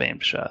damage of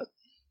aimed shot.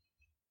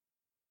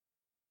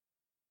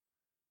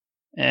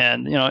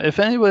 And if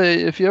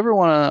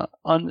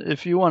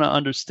you want to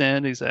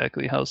understand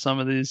exactly how some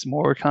of these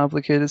more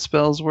complicated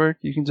spells work,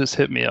 you can just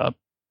hit me up.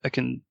 I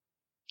can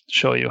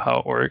show you how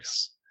it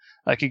works.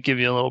 I could give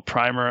you a little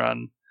primer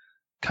on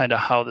kind of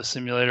how the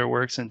simulator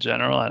works in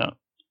general. I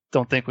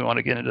don't think we want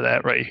to get into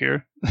that right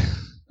here.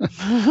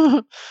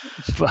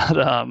 But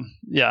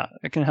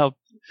it can help.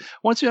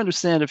 Once you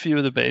understand a few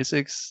of the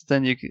basics,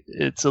 then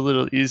it's a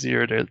little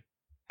easier to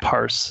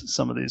parse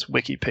some of these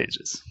wiki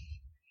pages.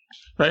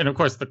 Right, and of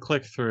course the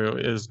click-through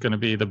is going to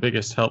be the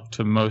biggest help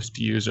to most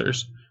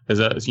users.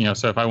 So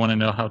if I want to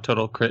know how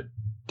total crit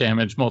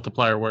damage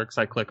multiplier works,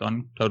 I click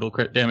on total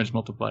crit damage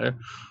multiplier,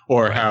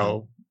 or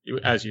how,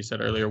 as you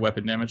said earlier,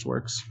 weapon damage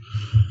works,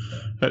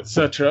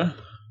 etc.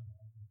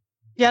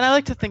 Yeah, and I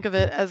like to think of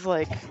it as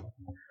like,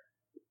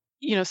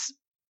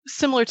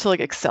 similar to like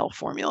Excel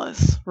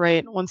formulas,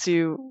 right? Once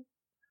you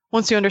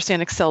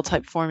understand Excel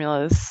type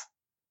formulas,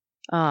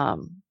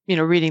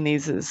 reading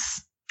these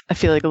is, I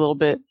feel like,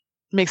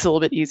 makes it a little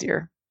bit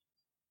easier.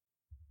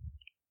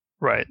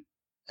 Right.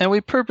 And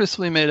we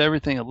purposely made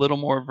everything a little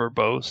more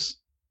verbose,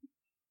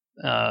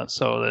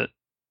 so that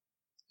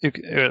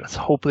it's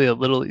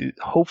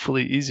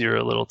hopefully easier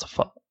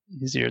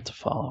to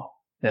follow.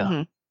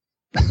 Yeah.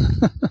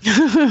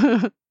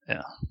 Mm-hmm.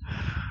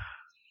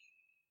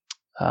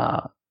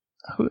 Yeah.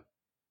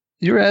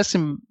 You were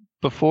asking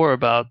before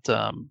about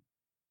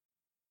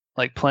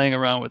like playing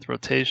around with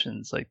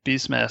rotations, like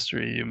Beast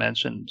Mastery. You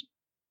mentioned.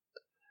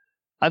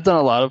 I've done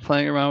a lot of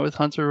playing around with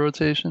Hunter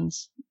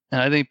rotations,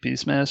 and I think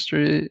Beast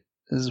Mastery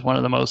is one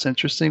of the most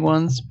interesting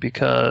ones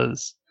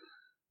because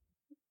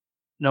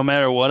no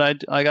matter what I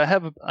do, like I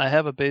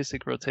have a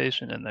basic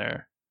rotation in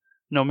there.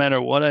 No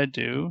matter what I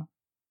do,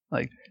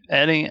 like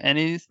adding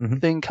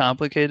anything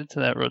complicated to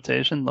that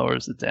rotation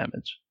lowers the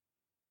damage.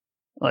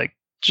 Like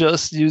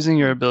just using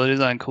your abilities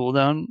on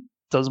cooldown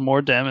does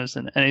more damage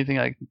than anything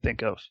I can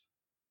think of.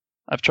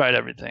 I've tried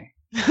everything.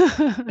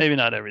 Maybe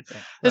not everything.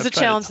 There's a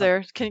challenge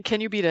there. Can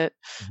you beat it?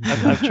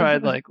 I've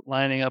tried like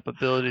lining up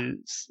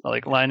abilities,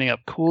 like lining up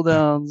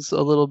cooldowns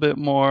a little bit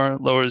more,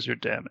 lowers your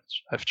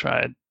damage. I've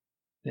tried,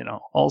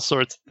 all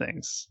sorts of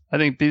things. I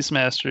think Beast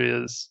Mastery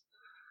is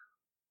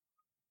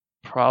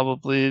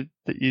probably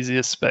the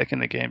easiest spec in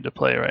the game to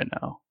play right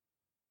now.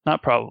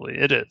 Not probably,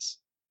 it is.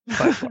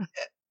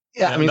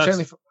 Yeah, I mean,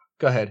 certainly.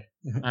 Go ahead.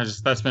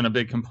 That's been a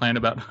big complaint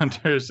about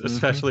hunters,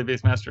 especially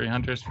Beast Mastery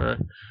hunters, for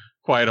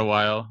quite a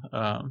while.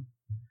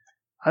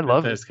 I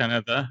love it. It's kind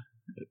of the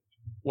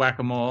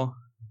whack-a-mole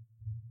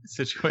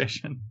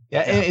situation. Yeah,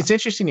 and it's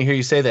interesting to hear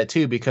you say that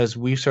too, because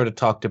we've sort of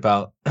talked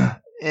about,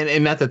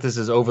 and not that this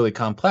is overly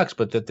complex,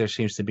 but that there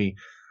seems to be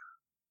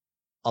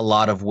a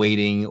lot of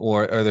waiting,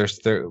 or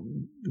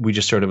we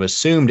just sort of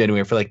assumed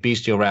anyway for like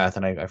Bestial Wrath,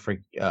 and I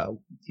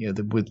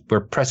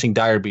we're pressing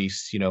Dire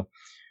Beasts,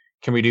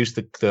 can reduce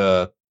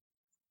the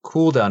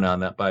cooldown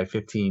on that by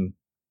 15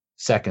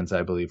 seconds,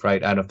 I believe,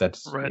 right? I don't know if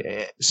that's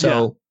right. So.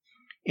 Yeah.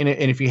 And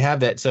if you have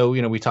that, so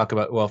we talk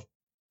about, well,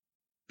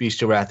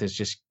 Bestial Wrath is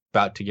just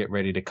about to get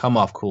ready to come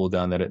off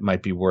cooldown, that it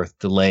might be worth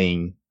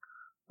delaying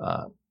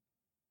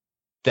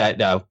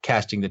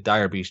casting the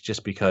Dire Beast,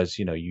 just because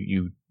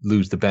you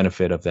lose the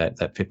benefit of that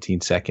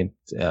 15-second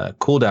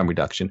cooldown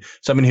reduction.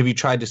 So I mean, have you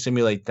tried to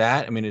simulate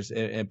that? I mean,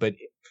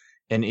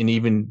 and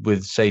even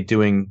with, say,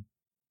 doing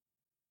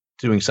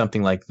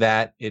something like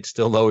that, it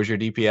still lowers your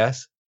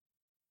DPS?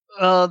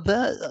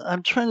 That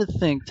I'm trying to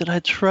think. Did I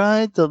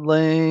try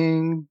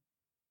delaying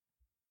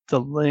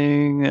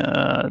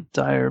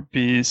Dire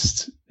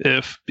Beast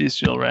if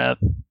Bestial Wrath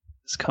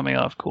is coming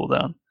off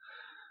cooldown?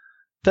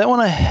 That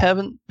one I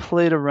haven't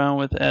played around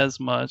with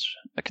as much.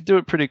 I could do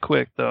it pretty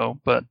quick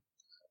though, but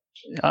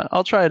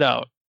I'll try it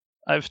out.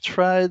 I've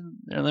tried,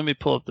 and let me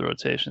pull up the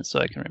rotation so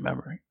I can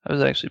remember. I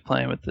was actually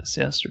playing with this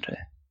yesterday,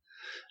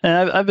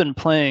 and I've been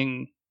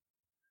playing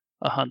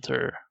a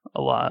hunter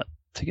a lot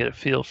to get a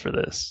feel for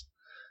this,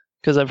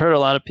 because I've heard a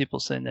lot of people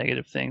say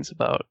negative things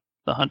about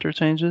the hunter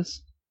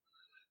changes.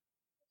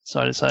 So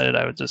I decided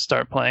I would just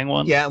start playing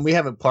one. Yeah, and we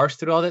haven't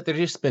parsed through all that. They've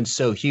just been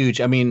so huge.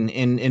 I mean,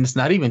 and it's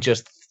not even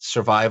just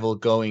survival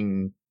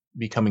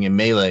becoming a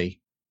melee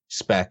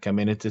spec. I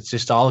mean, it's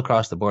just all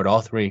across the board,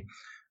 all three.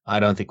 I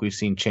don't think we've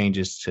seen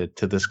changes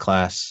to this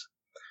class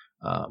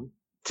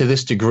to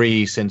this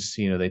degree since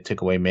they took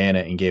away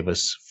mana and gave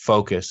us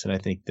focus. And I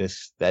think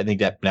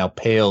that now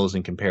pales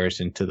in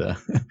comparison to the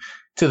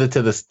to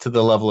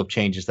the level of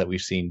changes that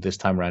we've seen this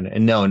time around.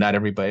 And no, not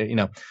everybody.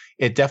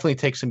 It definitely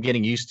takes some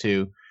getting used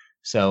to.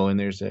 So, and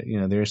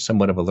there's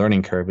somewhat of a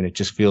learning curve, and it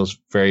just feels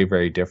very,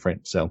 very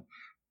different. So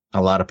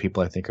a lot of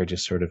people, I think, are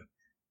just sort of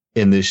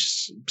in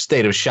this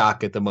state of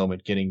shock at the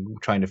moment,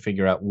 trying to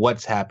figure out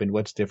what's happened,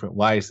 what's different,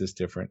 why is this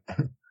different?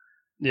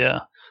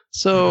 Yeah.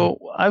 So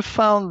I've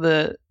found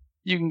that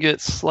you can get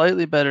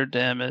slightly better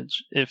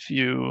damage if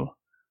you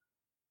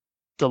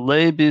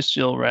delay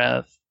Bestial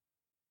Wrath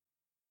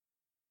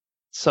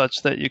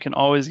such that you can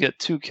always get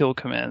 2 kill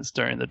commands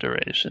during the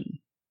duration.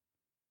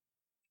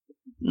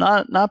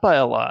 Not by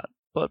a lot,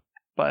 but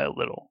by a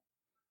little.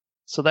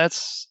 So that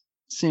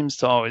seems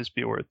to always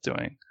be worth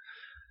doing.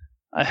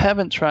 I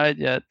haven't tried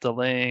yet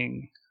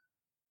delaying.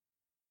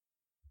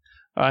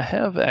 I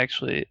have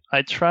actually.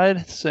 I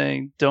tried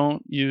saying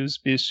don't use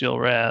Bestial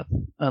Wrath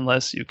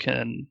unless you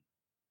can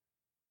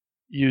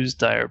use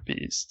Dire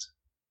Beast.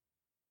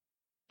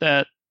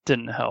 That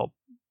didn't help.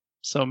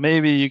 So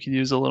maybe you could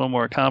use a little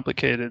more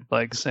complicated,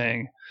 like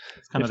saying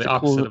it's kind of the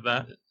opposite of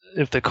that.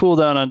 If the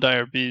cooldown on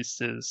Dire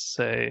Beast is,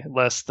 say,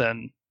 less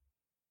than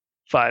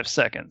 5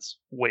 seconds,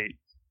 wait.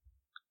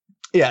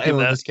 Yeah, in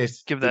this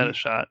case, give that a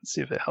shot and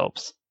see if it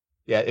helps.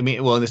 Yeah, I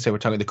mean, well, in this case, we're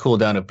talking the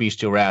cooldown of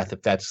Bestial Wrath.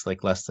 If that's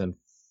like less than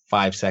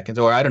 5 seconds,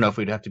 or I don't know if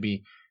we'd have to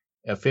be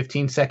a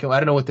 15-second. I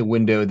don't know what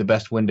the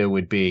best window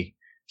would be.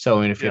 So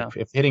I mean,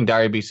 if hitting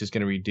Dire Beast is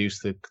going to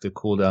reduce the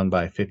cooldown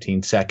by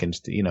 15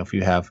 seconds, if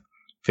you have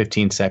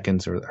 15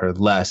 seconds or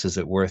less, is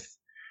it worth?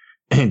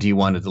 Do you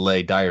want to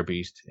delay Dire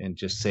Beast and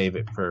just save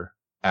it for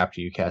after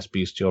you cast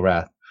Bestial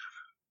Wrath?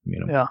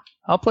 Yeah,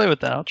 I'll play with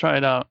that. I'll try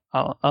it out.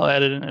 I'll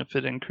add it in if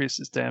it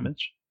increases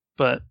damage.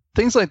 But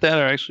things like that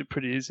are actually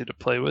pretty easy to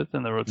play with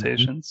in the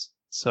rotations.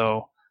 Mm-hmm.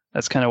 So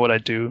that's kind of what I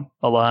do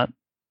a lot.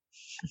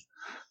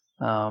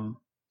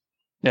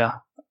 Yeah.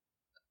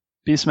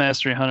 Beast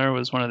Mastery Hunter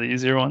was one of the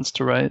easier ones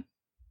to write.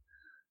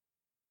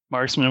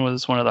 Marksman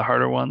was one of the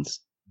harder ones.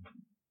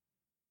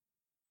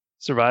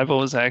 Survival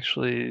was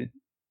actually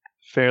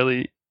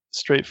fairly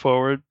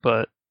straightforward,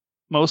 but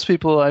most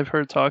people I've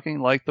heard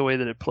talking like the way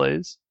that it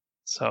plays.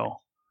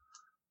 So,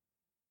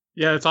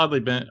 yeah, it's oddly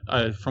been,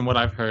 from what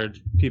I've heard,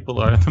 people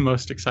are the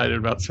most excited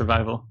about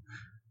survival.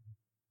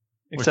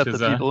 Except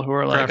the people who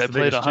are like, I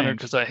played a hunter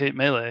because I hate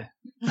melee.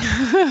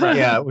 Right.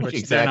 Yeah, which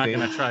exactly. They're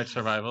not going to try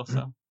survival.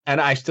 So,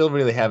 and I still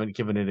really haven't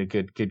given it a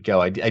good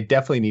go. I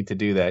definitely need to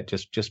do that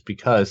just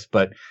because.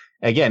 But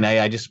again,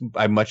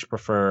 I much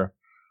prefer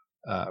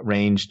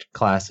ranged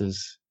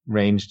classes,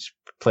 ranged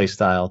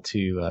playstyle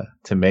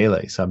to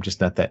melee. So I'm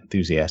just not that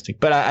enthusiastic.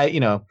 But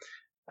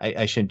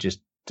I shouldn't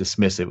just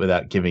dismiss it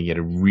without giving it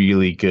a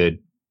really good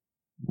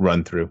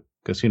run through,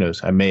 because who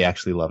knows, I may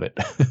actually love it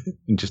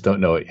and just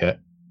don't know it yet.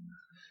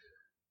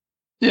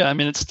 Yeah, I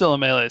mean, it's still a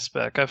melee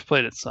spec. I've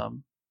played it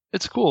some.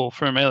 It's cool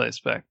for a melee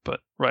spec, but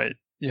right,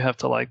 you have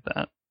to like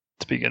that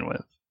to begin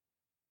with.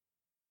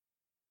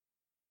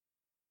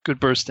 Good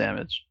burst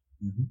damage.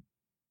 Mm-hmm.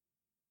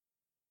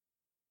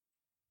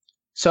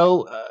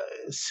 So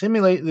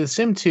simulate the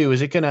Sim 2,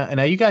 is it gonna,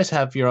 now you guys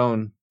have your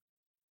own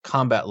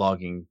combat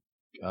logging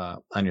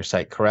on your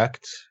site,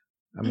 correct?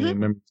 I mean,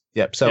 remember,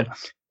 yep. So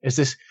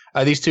yes.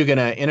 Are these two going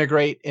to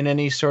integrate in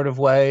any sort of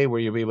way where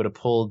you'll be able to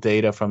pull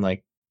data from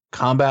like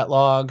combat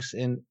logs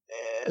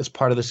as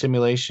part of the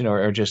simulation,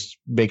 or just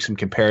make some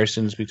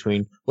comparisons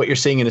between what you're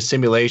seeing in a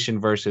simulation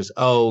versus,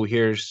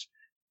 here's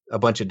a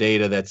bunch of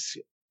data that's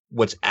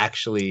what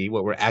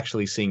we're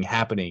actually seeing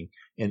happening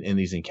in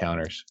these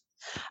encounters?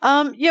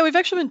 Yeah, we've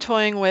actually been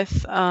toying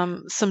with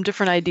some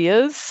different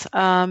ideas.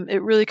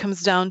 It really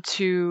comes down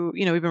to,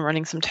 we've been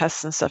running some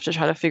tests and stuff to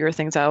try to figure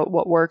things out,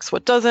 what works,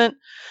 what doesn't.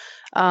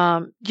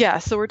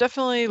 So we're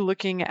definitely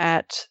looking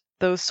at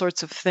those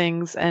sorts of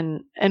things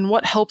and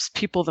what helps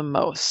people the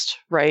most,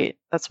 right?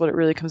 That's what it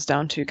really comes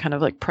down to, kind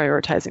of like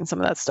prioritizing some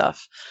of that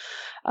stuff.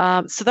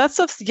 So that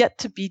stuff's yet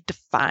to be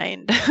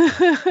defined.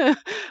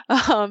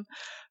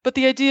 But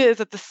the idea is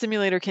that the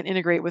simulator can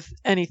integrate with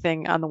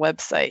anything on the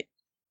website.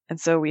 And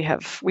so we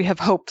have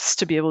hopes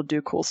to be able to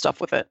do cool stuff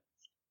with it.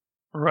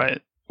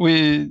 Right.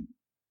 We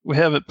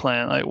have it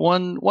planned. Like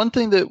one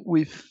thing that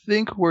we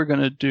think we're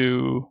gonna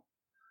do,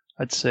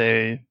 I'd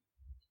say,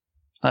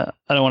 I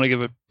don't want to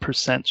give a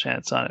 %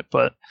 chance on it,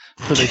 but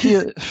for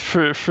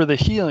the for the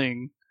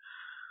healing,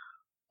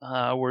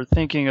 we're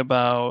thinking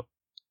about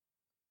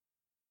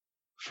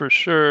for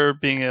sure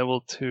being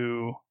able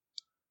to.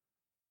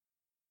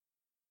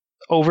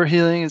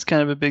 Overhealing is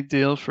kind of a big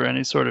deal for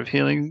any sort of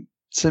healing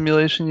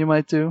simulation you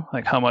might do,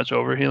 like how much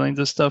overhealing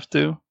does stuff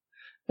do.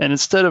 And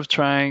instead of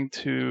trying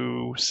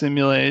to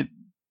simulate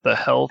the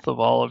health of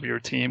all of your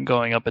team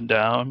going up and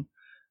down,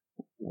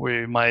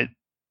 we might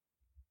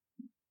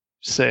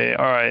say,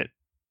 all right,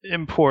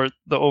 import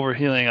the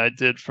overhealing I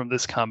did from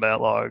this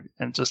combat log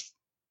and just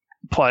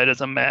apply it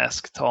as a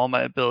mask to all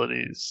my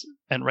abilities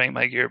and rank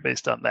my gear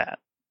based on that.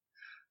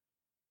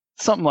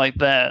 Something like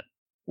that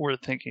we're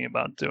thinking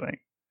about doing.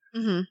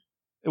 Mm-hmm.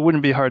 It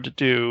wouldn't be hard to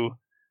do.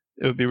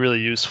 It would be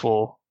really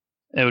useful.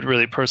 It would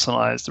really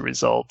personalize the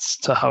results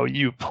to how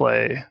you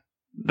play,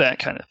 that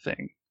kind of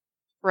thing.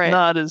 Right.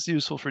 Not as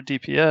useful for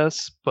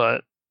DPS,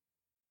 but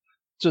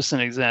just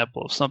an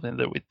example of something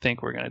that we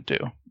think we're going to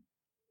do.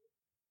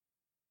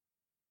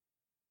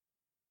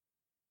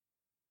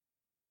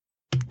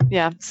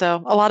 Yeah,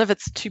 so a lot of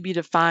it's to be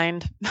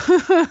defined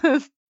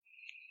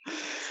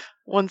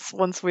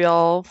once we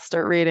all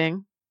start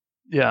rating.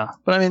 Yeah,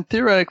 but I mean,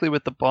 theoretically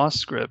with the boss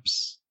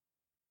scripts,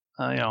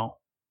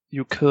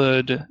 you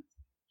could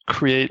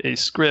create a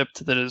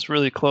script that is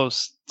really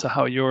close to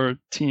how your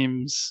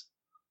team's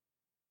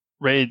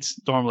raids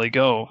normally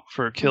go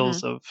for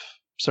kills of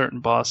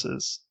certain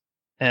bosses,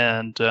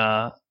 and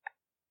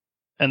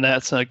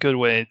that's a good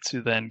way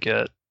to then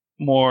get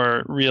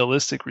more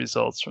realistic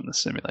results from the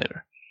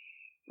simulator.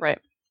 Right.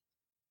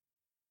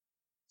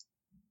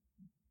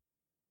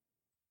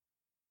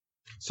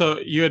 So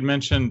you had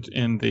mentioned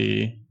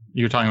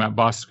you were talking about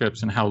boss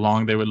scripts and how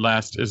long they would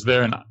last. Is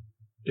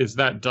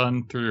that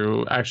done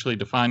through actually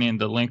defining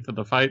the length of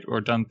the fight, or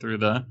done through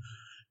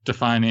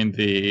defining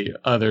the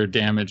other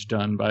damage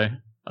done by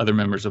other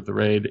members of the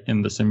raid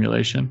in the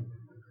simulation?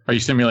 Are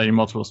you simulating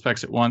multiple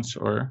specs at once,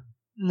 or?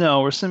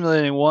 No, we're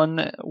simulating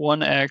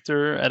one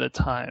actor at a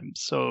time.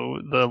 So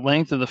the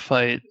length of the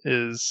fight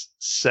is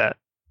set,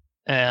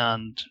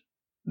 and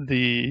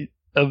the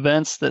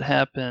events that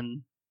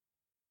happen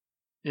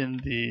in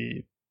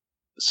the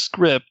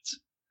script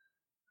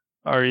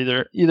are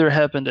either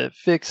happened at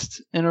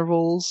fixed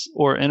intervals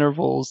or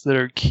intervals that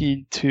are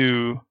keyed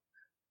to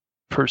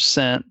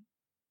percent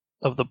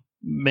of the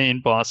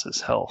main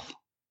boss's health.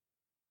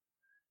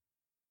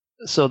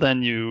 So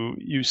then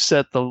you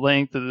set the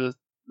length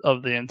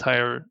of the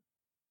entire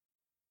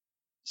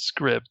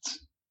script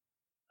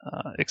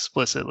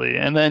explicitly,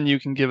 and then you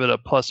can give it a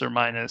plus or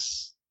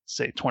minus,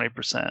 say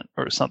 20%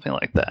 or something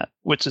like that,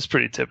 which is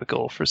pretty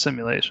typical for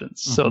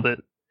simulations. So that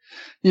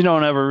you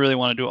don't ever really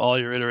want to do all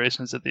your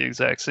iterations at the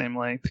exact same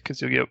length, because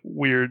you'll get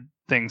weird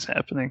things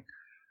happening.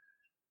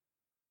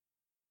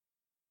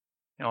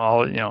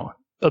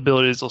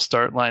 Abilities will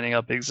start lining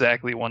up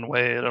exactly one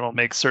way, and it'll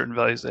make certain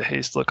values of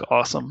haste look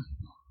awesome.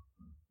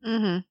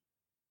 It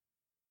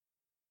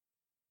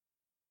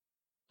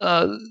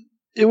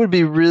would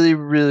be really,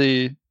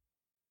 really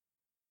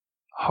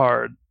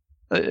hard.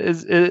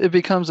 It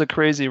becomes a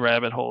crazy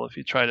rabbit hole if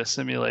you try to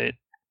simulate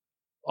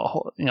a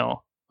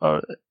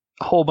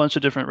whole bunch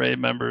of different raid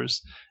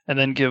members and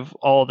then give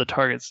all the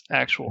targets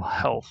actual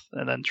health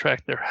and then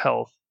track their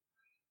health.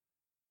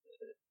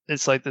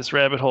 It's like this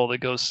rabbit hole that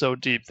goes so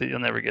deep that you'll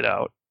never get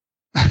out.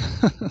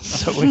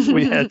 So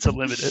we had to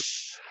limit it.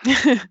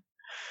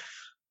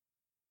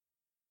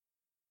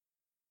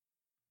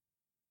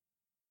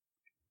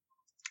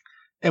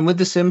 And with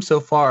the sim so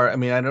far, I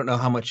mean, I don't know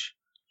how much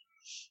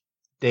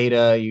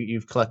data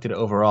you've collected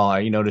overall. Are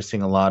you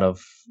noticing a lot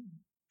of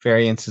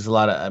variances?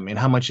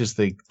 How much is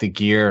the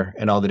gear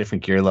and all the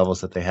different gear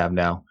levels that they have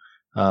now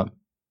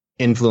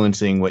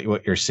influencing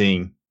what you're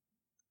seeing?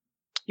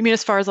 You mean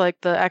as far as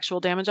like the actual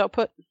damage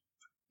output?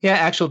 Yeah,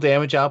 actual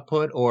damage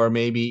output, or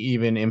maybe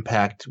even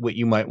impact what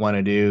you might want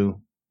to do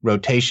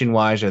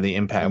rotation-wise, or the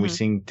impact. Are we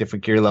seeing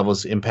different gear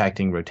levels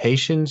impacting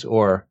rotations,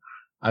 or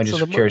I'm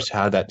just curious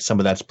how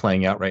some of that's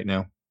playing out right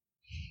now.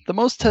 The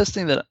most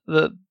testing that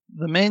the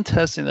main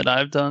testing that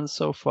I've done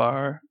so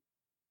far,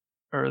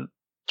 or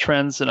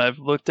trends that I've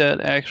looked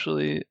at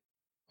actually,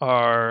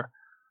 are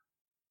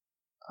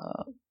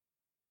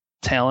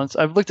talents.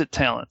 I've looked at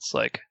talents,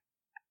 like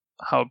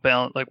how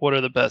balanced, like what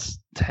are the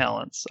best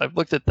talents. I've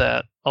looked at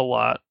that a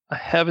lot. I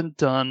haven't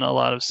done a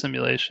lot of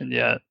simulation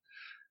yet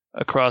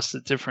across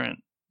the different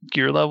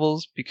gear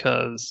levels,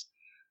 because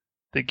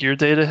the gear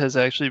data has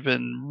actually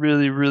been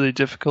really, really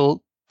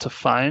difficult to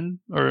find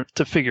or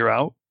to figure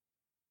out.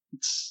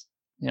 It's,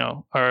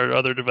 our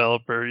other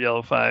developer,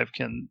 Yellow 5,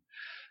 can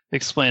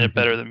explain it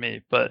better than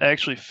me, but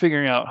actually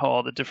figuring out how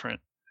all the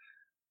different,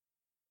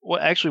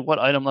 what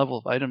item level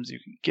of items you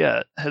can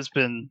get has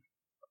been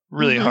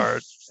really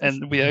hard.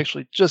 And we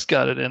actually just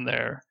got it in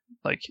there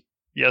like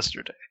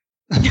yesterday.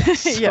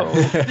 So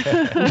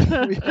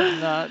we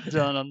have not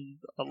done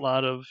a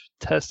lot of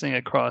testing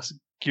across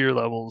gear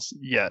levels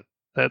yet.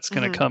 That's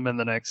going to come in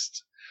the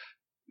next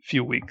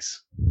few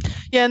weeks.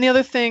 Yeah, and the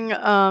other thing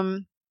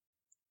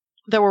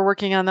that we're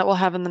working on that we'll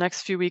have in the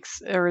next few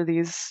weeks are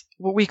these,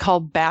 what we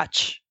call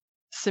batch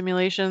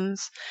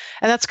simulations.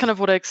 And that's kind of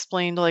what I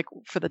explained, like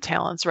for the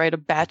talents, right? A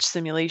batch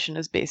simulation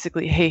is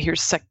basically, hey,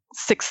 here's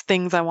 6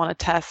 things I want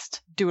to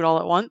test, do it all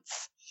at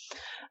once.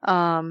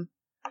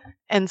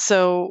 And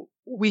so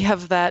we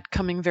have that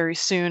coming very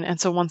soon.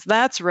 And so once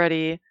that's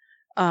ready,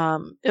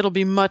 it'll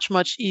be much,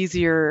 much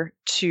easier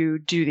to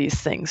do these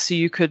things. So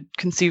you could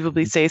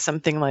conceivably say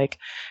something like,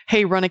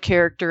 hey, run a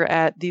character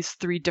at these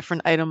 3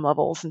 different item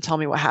levels and tell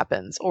me what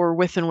happens, or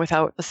with and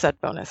without a set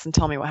bonus and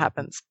tell me what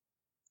happens.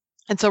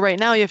 And so right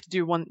now you have to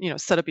do one,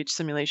 set up each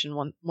simulation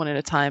one at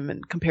a time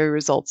and compare your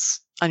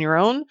results on your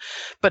own.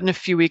 But in a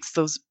few weeks,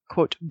 those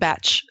quote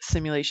batch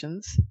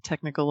simulations,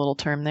 technical little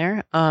term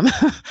there,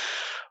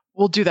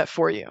 will do that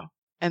for you.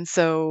 And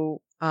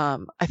so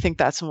I think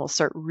that's when we'll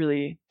start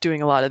really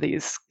doing a lot of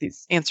these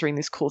answering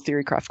these cool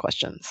theorycraft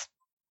questions.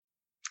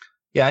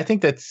 Yeah, I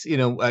think that's,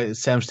 it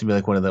sounds to me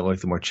like one of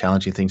the more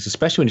challenging things,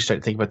 especially when you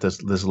start thinking about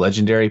those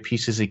legendary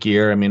pieces of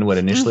gear. I mean,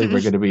 initially you're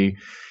going to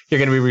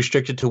be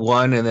restricted to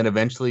one, and then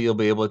eventually you'll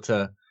be able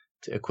to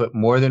equip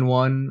more than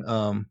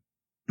one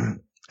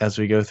as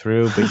we go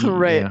through. But,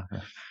 right. Yeah.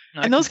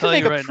 And those can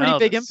make a pretty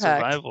big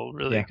impact. Survival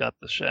really got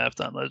the shaft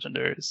on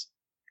legendaries.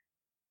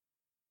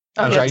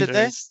 Oh, yeah, did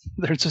they?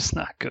 They're just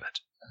not good.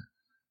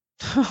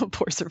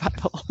 Poor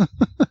survival.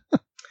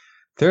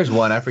 There's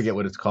one, I forget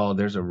what it's called.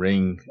 There's a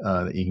ring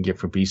that you can get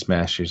for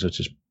Beastmasters, which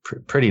is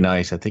pretty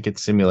nice. I think it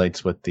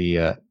simulates what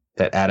the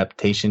that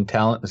adaptation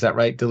talent. Is that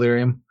right,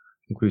 Delirium?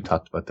 I think we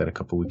talked about that a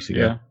couple weeks ago.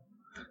 Yeah.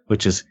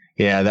 Which is,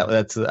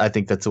 that's I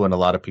think that's the one a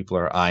lot of people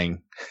are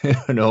eyeing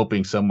and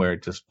hoping somewhere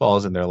it just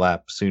falls in their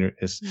lap sooner,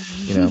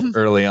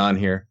 early on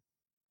here.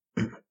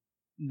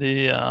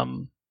 The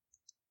let's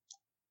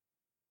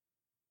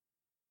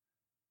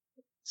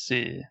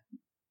see,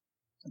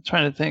 I'm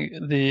trying to think.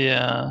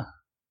 The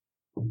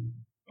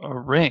a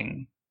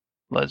ring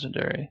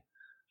legendary.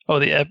 Oh,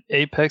 the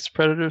Apex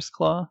Predator's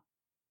Claw.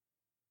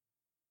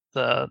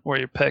 Where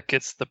your pet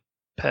gets the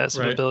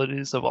passive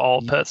abilities of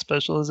all pet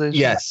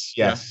specializations.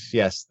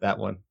 Yes, that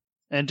one.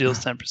 And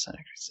deals 10%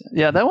 increase.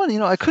 Yeah, that one,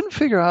 I couldn't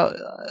figure out.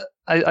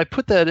 I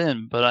put that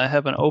in, but I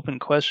have an open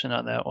question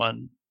on that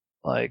one.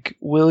 Like,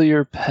 will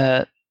your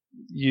pet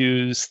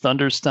use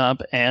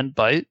Thunderstomp and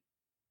Bite?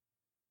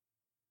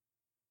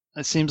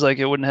 It seems like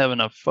it wouldn't have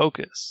enough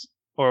focus.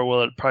 Or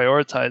will it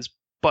prioritize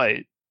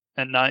Bite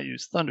and not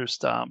use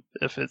Thunderstomp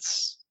if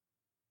it's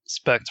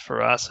spec'd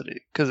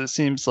Ferocity? Because it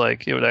seems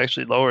like it would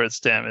actually lower its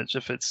damage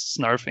if it's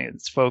snarfing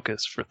its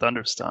focus for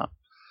Thunderstomp.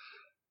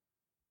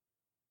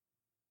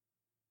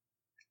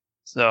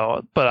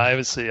 So, but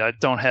obviously I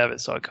don't have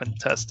it, so I couldn't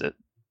test it.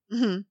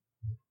 Mm-hmm.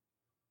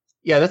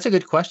 Yeah, that's a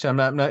good question.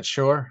 I'm not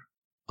sure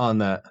on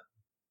that.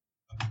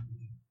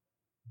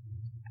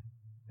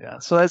 Yeah,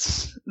 so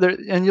that's there,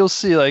 and you'll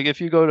see, like, if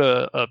you go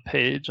to a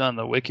page on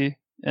the wiki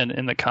and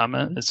in the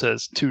comment it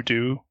says to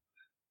do,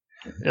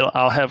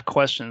 I'll have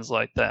questions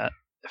like that.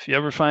 If you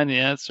ever find the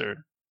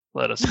answer,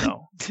 let us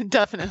know.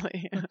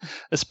 Definitely.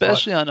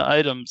 Especially on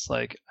items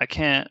like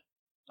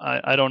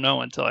I don't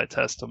know until I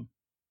test them.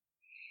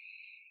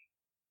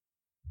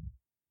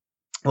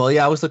 Well,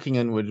 yeah, I was looking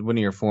in with one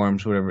of your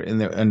forums, whatever, in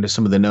there under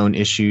some of the known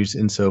issues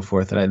and so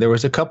forth. And there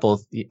was a couple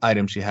of the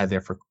items you had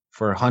there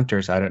for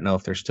hunters. I don't know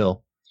if they're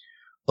still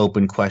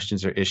open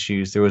questions or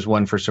issues. There was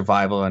one for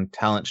survival and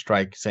Talent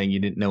Strike saying you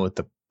didn't know what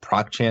the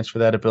proc chance for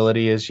that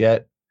ability is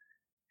yet.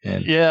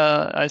 And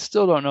yeah, I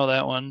still don't know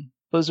that one.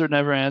 Blizzard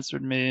never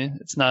answered me.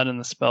 It's not in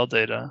the spell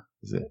data.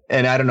 Is it?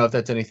 And I don't know if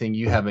that's anything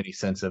you have any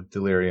sense of,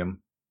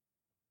 Delirium.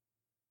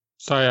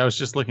 Sorry, I was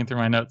just looking through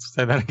my notes.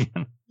 Say that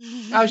again.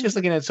 I was just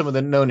looking at some of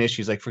the known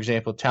issues, like, for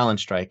example, Talent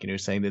Strike, and you're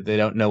saying that they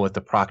don't know what the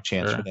proc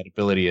chance for that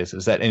ability is.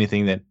 Is that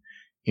anything that,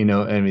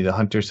 any the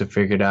hunters have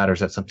figured out, or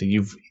is that something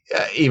you've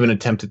even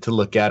attempted to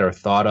look at or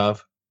thought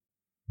of?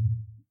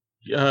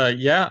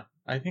 Yeah,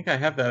 I think I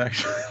have that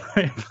actually.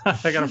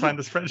 I gotta find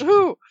the spreadsheet.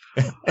 Ooh,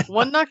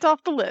 one knocked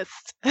off the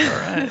list. All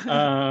right.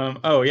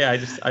 Oh yeah,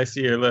 I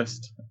see your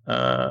list.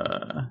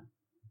 I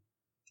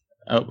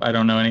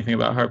don't know anything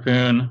about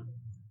Harpoon.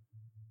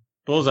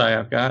 Bullseye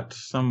I've got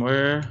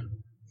somewhere.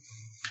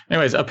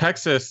 Anyways,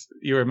 Apexis,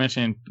 you were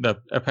mentioning the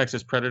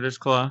Apexis Predator's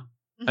Claw.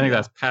 Mm-hmm. I think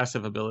that's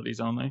passive abilities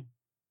only.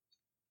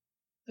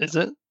 Is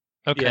it?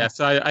 Okay. Yeah,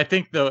 so I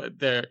think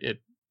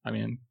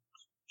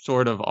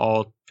sort of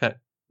all pet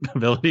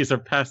abilities are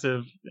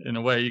passive in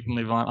a way. You can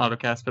leave on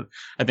autocast, but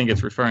I think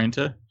it's referring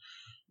to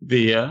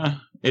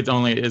it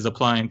only is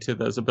applying to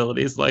those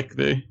abilities like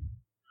to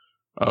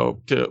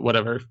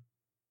whatever.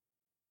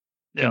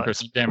 Yeah, like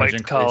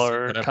damage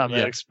collar,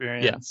 combat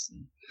experience.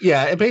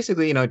 Yeah, it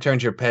basically, it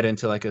turns your pet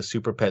into like a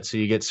super pet, so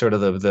you get sort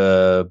of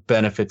the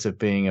benefits of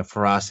being a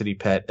ferocity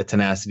pet, a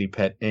tenacity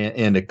pet,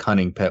 and a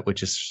cunning pet,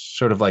 which is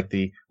sort of like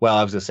the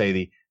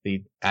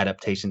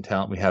adaptation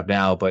talent we have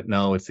now, but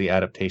no, it's the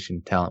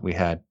adaptation talent we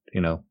had,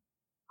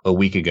 a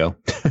week ago.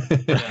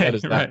 That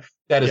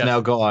is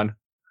now gone.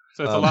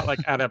 So it's a lot like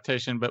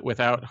adaptation, but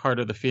without Heart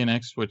of the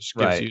Phoenix, which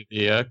gives you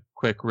the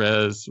quick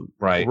res.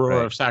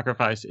 Roar of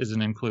Sacrifice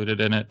isn't included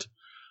in it.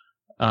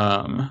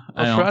 I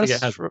don't think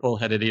it has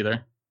full-headed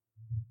either.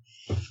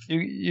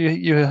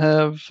 You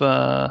have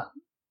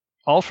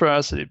all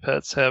ferocity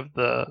pets have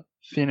the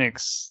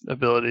Phoenix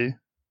ability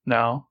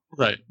now.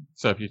 Right.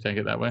 So if you take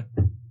it that way.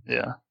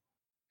 Yeah.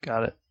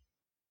 Got it.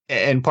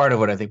 And part of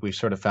what I think we've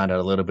sort of found out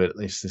a little bit, at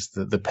least, is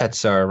the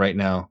pets are right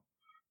now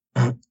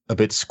a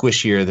bit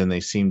squishier than they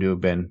seem to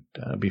have been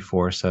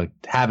before. So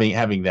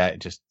having that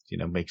just,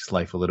 makes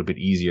life a little bit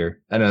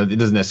easier. I know it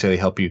doesn't necessarily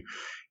help you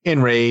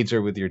in raids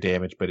or with your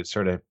damage, but it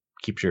sort of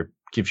gives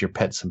your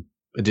pet some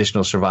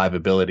additional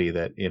survivability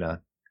that,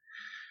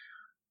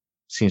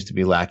 seems to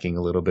be lacking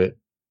a little bit.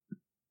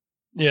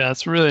 Yeah,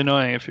 it's really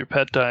annoying if your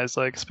pet dies,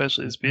 like,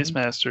 especially as Beast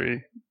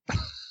Mastery.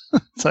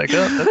 It's like,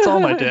 oh, that's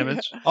all my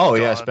damage. Oh,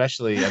 yeah,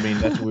 especially,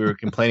 that's what we were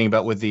complaining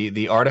about with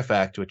the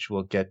artifact, which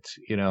we'll get,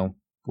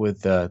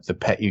 with the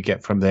pet you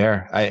get from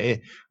there.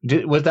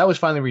 That was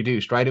finally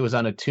reduced, right? It was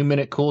on a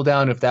 2-minute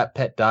cooldown if that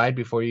pet died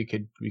before you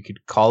could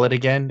call it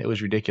again. It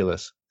was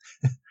ridiculous.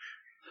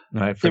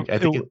 I think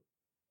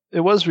it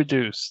was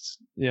reduced.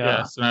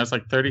 Yeah. So now it's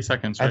like 30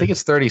 seconds. Right? I think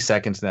it's 30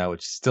 seconds now,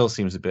 which still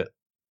seems a bit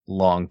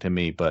long to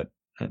me, but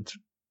it's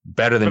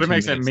better than. But it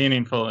makes it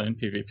meaningful in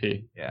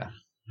PvP. Yeah.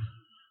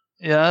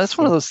 Yeah, that's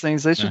one of those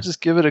things. They should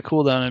just give it a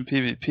cooldown in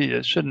PvP.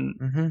 It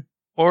shouldn't,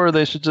 or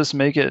they should just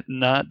make it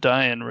not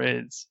die in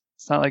raids.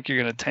 It's not like you're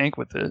gonna tank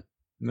with it.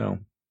 No.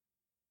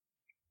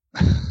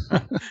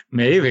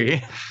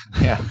 Maybe.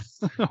 Yeah.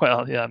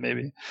 Well, yeah,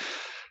 maybe.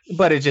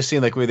 But it just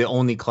seemed like we're the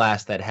only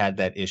class that had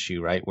that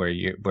issue, right?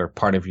 Where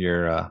part of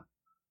your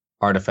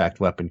artifact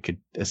weapon could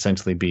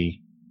essentially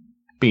be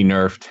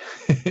nerfed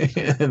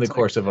in the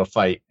course of a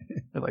fight.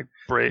 You're like,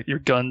 break your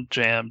gun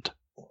jammed.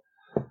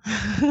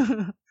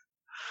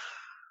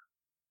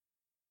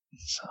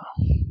 So,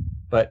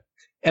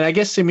 and I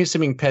guess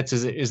simming pets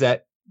is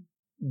that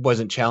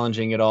wasn't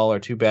challenging at all or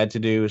too bad to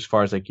do as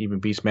far as like even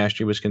Beast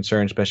Mastery was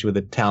concerned, especially with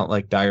a talent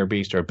like Dire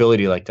Beast or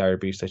ability like Dire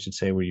Beast, I should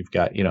say, where you've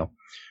got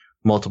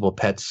multiple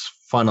pets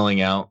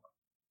funneling out.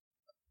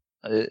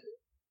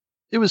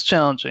 It was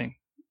challenging,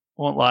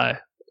 won't lie.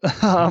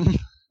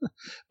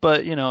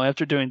 But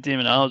after doing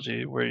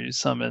Demonology, where you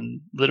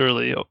summon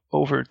literally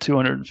over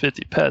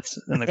 250 pets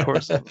in the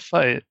course of a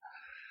fight,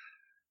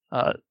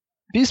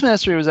 Beast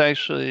Mastery was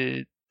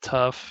actually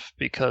tough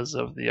because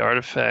of the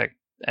artifact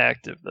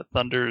active, the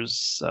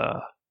Thunder's,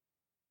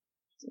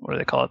 what do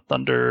they call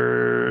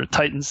it?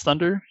 Titan's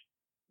Thunder,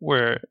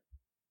 where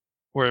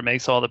it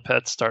makes all the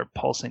pets start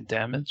pulsing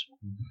damage.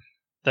 Mm-hmm.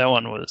 That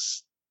one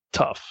was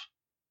tough,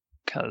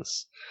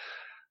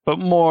 but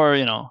more,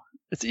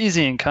 it's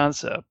easy in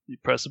concept. You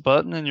press a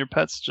button and your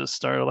pets just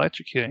start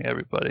electrocuting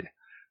everybody.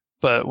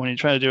 But when you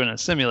try to do it in a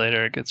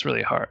simulator, it gets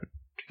really hard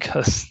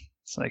because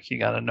it's like you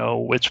got to know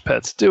which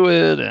pets do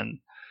it, and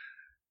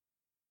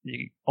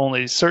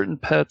only certain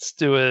pets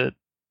do it.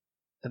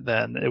 And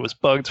then it was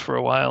bugged for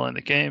a while in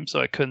the game,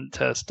 so I couldn't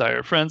test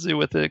Dire Frenzy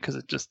with it because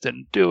it just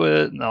didn't do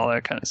it and all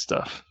that kind of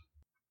stuff.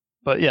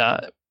 But yeah,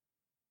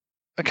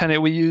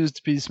 we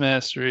used Beast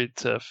Mastery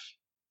to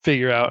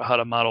figure out how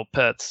to model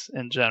pets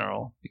in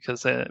general,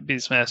 because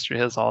Beast Mastery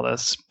has all that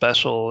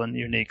special and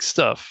unique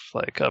stuff,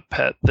 like a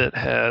pet that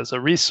has a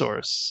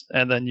resource,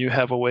 and then you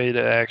have a way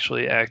to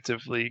actually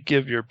actively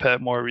give your pet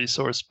more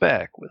resource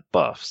back with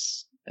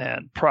buffs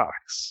and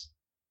procs.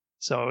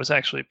 So it was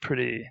actually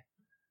pretty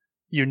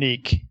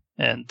unique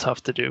and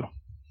tough to do.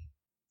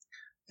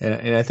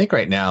 And I think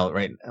right now,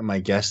 my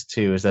guess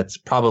too is that's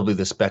probably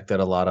the spec that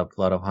a lot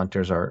of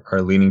hunters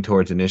are leaning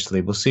towards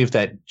initially. We'll see if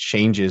that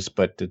changes,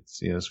 but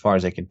it's, as far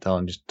as I can tell,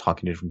 I'm just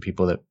talking to different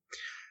people, that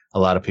a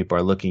lot of people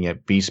are looking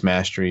at Beast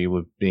Mastery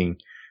with being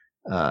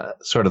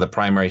sort of the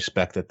primary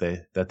spec that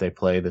they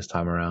play this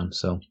time around.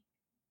 So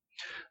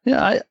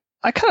yeah,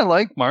 I kind of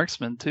like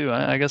Marksman too.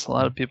 I guess a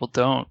lot of people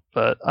don't,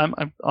 but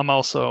I'm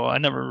also, I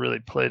never really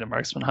played a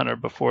Marksman Hunter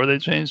before they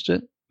changed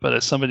it. But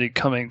as somebody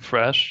coming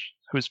fresh,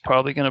 who's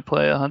probably going to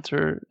play a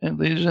Hunter in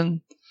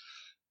Legion,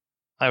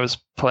 I was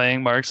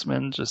playing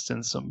Marksman just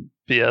in some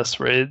BS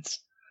raids.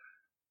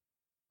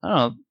 I don't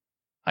know.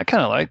 I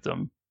kind of liked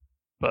them,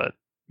 but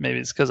maybe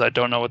it's because I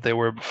don't know what they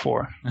were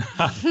before.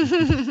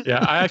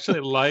 Yeah, I actually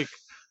like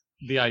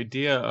the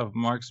idea of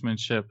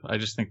marksmanship. I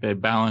just think they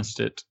balanced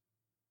it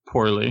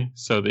poorly.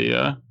 So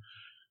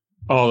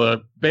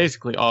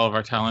basically all of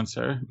our talents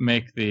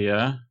make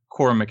the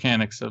core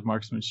mechanics of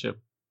marksmanship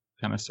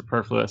kind of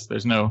superfluous.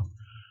 There's no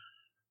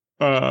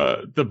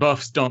the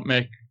buffs don't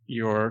make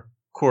your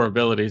core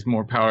abilities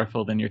more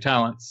powerful than your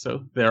talents,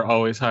 so they're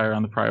always higher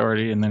on the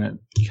priority, and then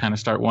you kind of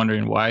start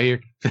wondering why you're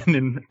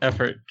spending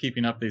effort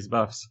keeping up these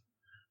buffs.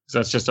 So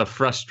that's just a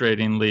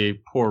frustratingly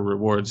poor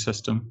reward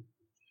system.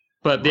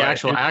 But the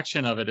actual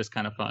action of it is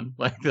kind of fun.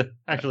 Like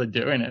actually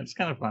doing it's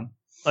kind of fun.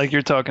 Like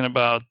you're talking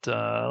about,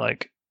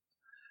 like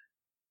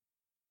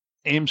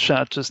aim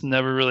shot just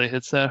never really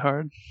hits that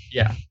hard.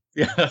 Yeah,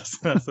 that's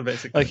the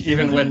basic. Like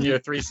even when you're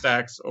 3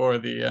 stacks or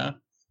the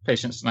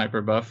Patient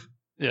Sniper buff.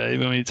 Yeah,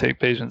 even when you take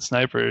Patient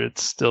Sniper,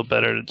 it's still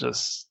better to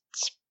just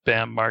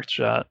spam Marked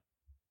Shot.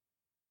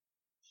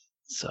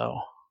 So.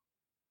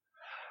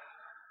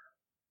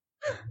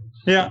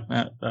 Yeah,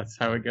 that's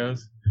how it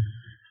goes.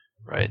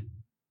 Right.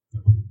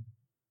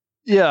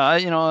 Yeah,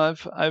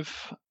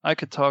 I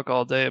could talk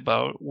all day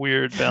about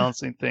weird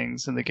balancing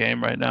things in the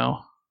game right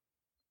now.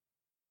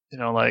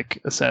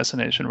 Like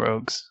assassination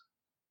rogues.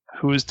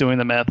 Who's doing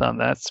the math on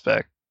that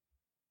spec?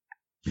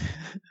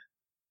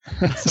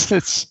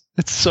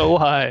 It's so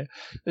high.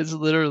 It's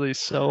literally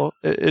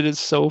it is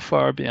so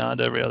far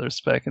beyond every other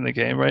spec in the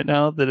game right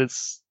now that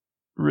it's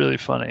really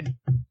funny.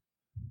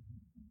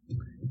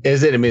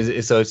 Is it? I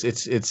mean, so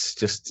it's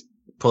just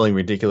pulling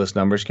ridiculous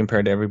numbers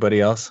compared to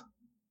everybody else.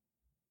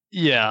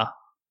 Yeah,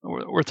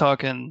 we're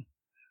talking.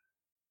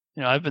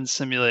 I've been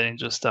simulating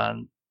just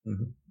on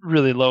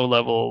really low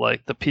level,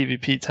 like the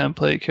PvP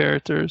template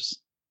characters.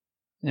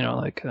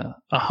 Like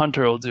a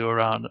hunter will do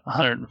around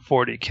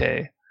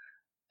 140k.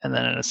 And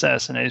then an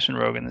assassination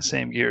rogue in the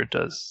same gear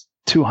does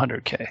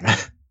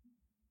 200k.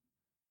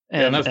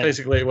 and that's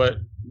basically what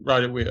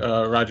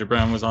Roger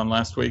Brown was on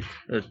last week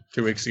or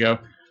 2 weeks ago.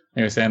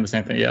 He was saying the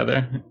same thing.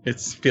 Yeah, it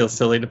feels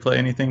silly to play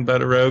anything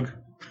but a rogue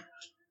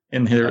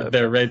in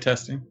their raid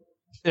testing.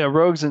 Yeah,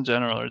 rogues in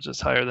general are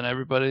just higher than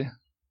everybody.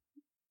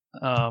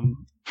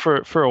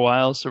 For a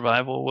while,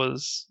 survival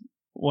was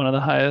one of the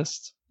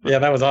highest. Yeah,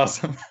 that was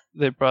awesome.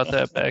 They brought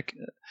that back.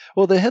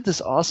 Well, they had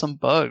this awesome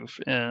bug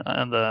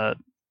on the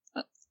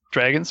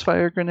Dragon's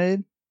Fire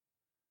grenade,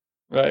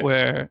 right?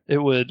 Where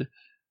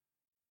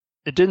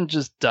it didn't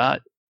just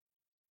dot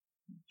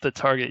the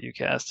target you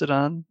cast it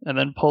on and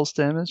then pulse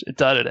damage. It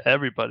dotted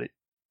everybody,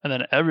 and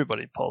then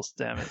everybody pulsed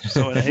damage.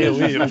 So in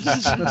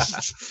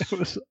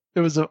AoE,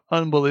 it was an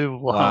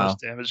unbelievable how much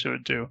damage it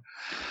would do.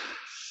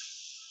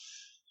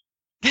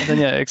 And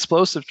then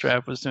Explosive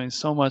Trap was doing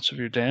so much of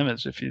your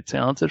damage if you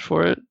talented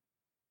for it.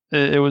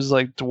 It was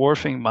like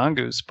dwarfing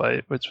Mongoose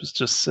Bite, which was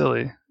just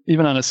silly,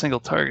 even on a single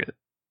target.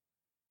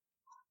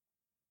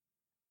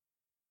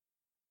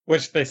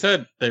 Which they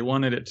said they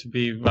wanted it to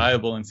be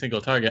viable in single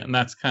target, and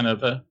that's kind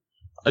of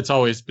it's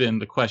always been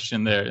the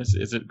question there.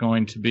 Is it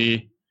going to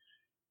be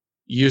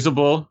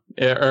usable?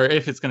 Or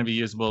if it's going to be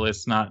usable,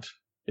 it's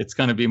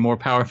going to be more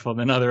powerful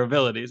than other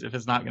abilities. If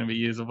it's not going to be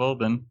usable,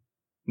 then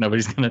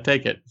nobody's going to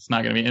take it. It's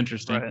not going to be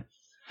interesting. Right.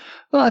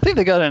 Well, I think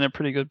they got it in a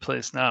pretty good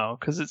place now,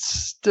 because it's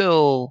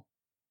still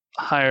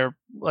higher,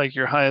 like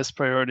your highest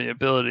priority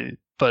ability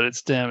but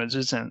its damage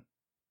isn't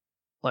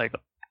like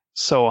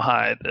so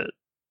high that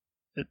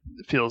it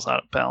feels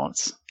out of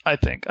balance. I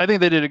think they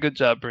did a good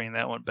job bringing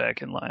that one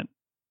back in line.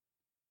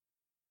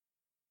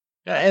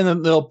 Yeah, and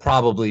then there'll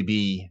probably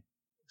be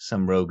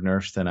some rogue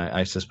nerfs then,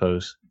 I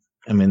suppose.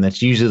 I mean,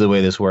 that's usually the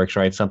way this works,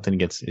 right? Something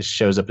it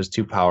shows up as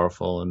too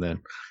powerful, and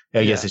then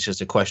I guess it's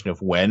just a question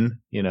of when,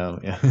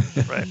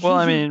 Right. Well,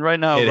 I mean, right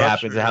now it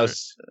happens.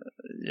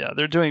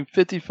 They're doing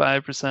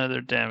 55% of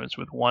their damage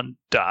with one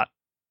dot,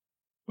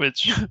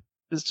 which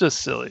is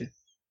just silly.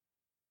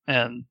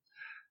 And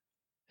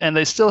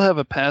they still have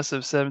a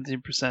passive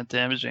 17%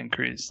 damage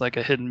increase, like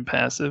a hidden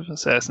passive,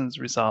 Assassin's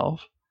Resolve.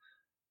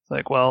 It's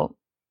like, well,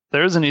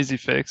 there's an easy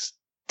fix.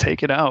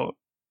 Take it out.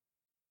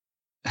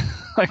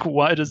 Like,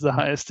 why does the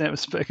highest damage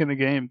spec in the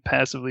game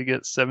passively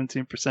get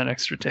 17%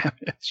 extra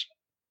damage?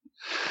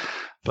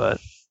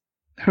 But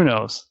who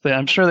knows?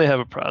 I'm sure they have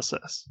a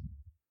process.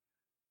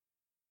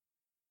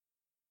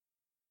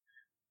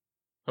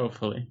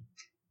 Hopefully.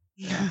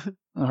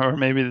 Or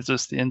maybe it's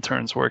just the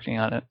interns working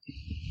on it.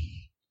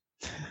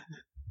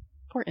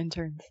 Poor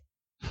interns.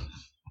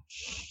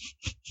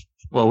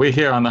 Well, we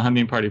here on the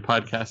Hunting Party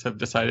podcast have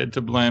decided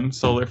to blame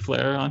solar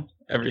flare on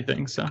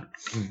everything, so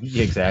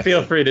exactly.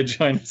 Feel free to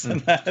join us in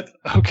that.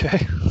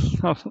 Okay.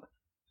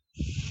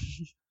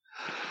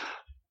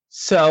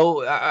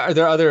 So, are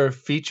there other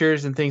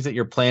features and things that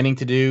you're planning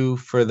to do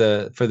for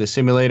the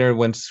simulator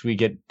once we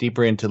get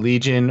deeper into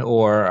Legion,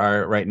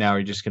 or right now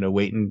you're just going to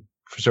wait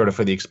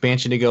for the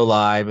expansion to go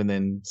live and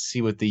then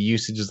see what the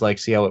usage is like,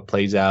 see how it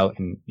plays out,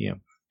 and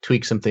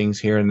tweak some things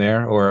here and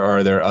there, or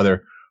are there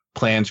other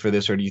plans for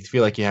this, or do you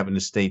feel like you have an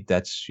estate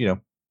that's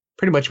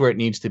pretty much where it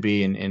needs to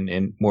be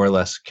and more or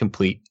less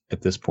complete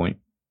at this point?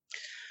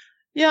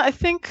 Yeah, I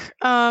think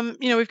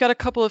we've got a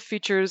couple of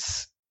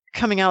features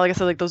coming out, like I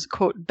said, like those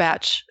quote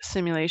batch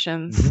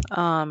simulations,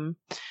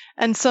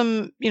 and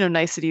some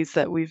niceties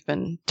that we've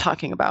been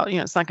talking about.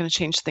 It's not going to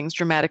change things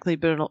dramatically,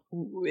 but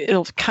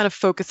it'll kind of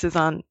focuses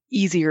on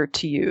easier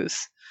to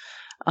use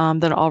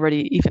than it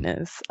already even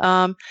is.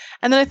 And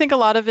then I think a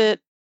lot of it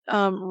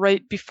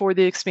right before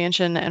the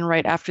expansion and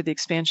right after the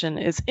expansion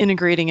is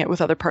integrating it with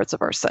other parts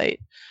of our site.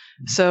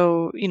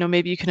 So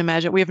maybe you can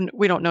imagine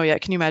we don't know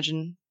yet. Can you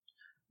imagine?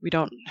 We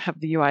don't have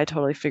the UI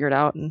totally figured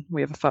out, and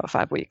we have about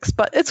 5 weeks,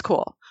 but it's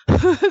cool.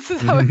 This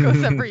is how it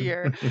goes every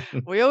year.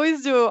 We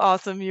always do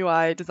awesome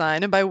UI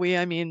design, and by we,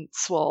 I mean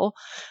Swole.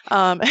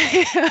 And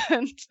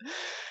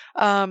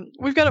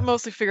we've got it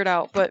mostly figured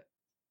out, but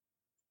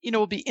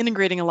we'll be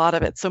integrating a lot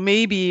of it. So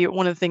maybe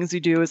one of the things we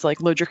do is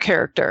like load your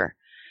character,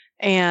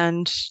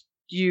 and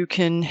you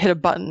can hit a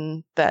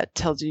button that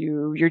tells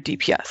you your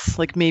DPS.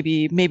 Like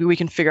maybe we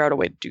can figure out a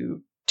way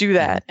to do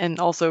that and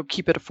also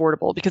keep it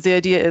affordable, because the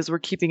idea is we're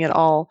keeping it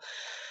all.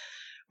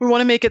 We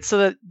want to make it so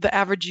that the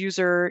average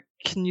user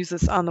can use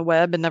this on the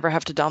web and never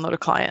have to download a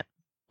client.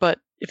 But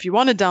if you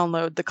want to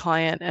download the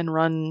client and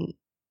run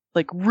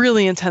like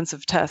really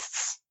intensive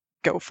tests,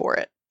 go for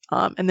it.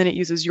 And then it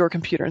uses your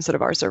computer instead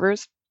of our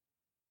servers.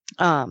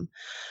 So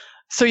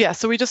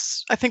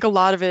I think a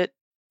lot of it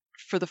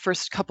for the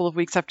first couple of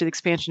weeks after the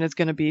expansion is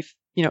going to be,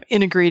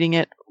 integrating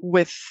it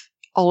with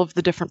all of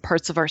the different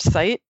parts of our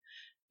site.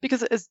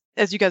 Because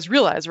as you guys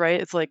realize, right,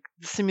 it's like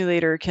the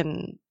simulator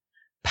can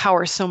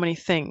power so many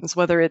things,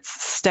 whether it's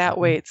stat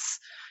weights,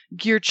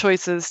 gear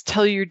choices,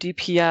 tell you your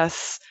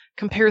DPS,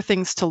 compare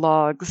things to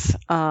logs.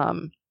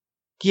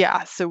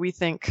 So we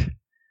think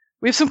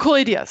we have some cool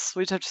ideas.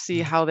 We just have to see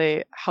how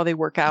they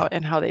work out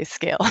and how they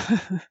scale.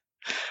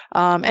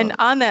 And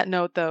on that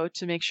note, though,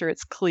 to make sure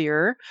it's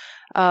clear,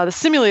 the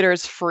simulator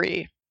is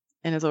free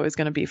and is always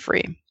going to be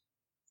free.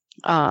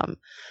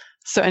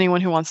 So anyone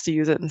who wants to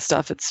use it and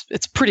stuff,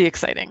 it's pretty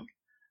exciting.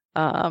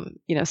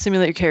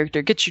 Simulate your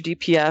character, get your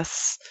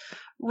DPS,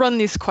 run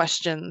these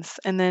questions,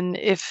 and then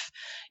if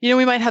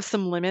we might have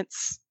some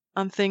limits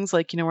on things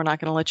like we're not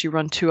going to let you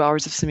run 2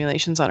 hours of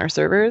simulations on our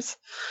servers.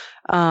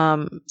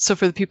 So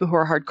for the people who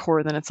are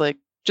hardcore, then it's like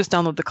just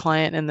download the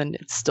client and then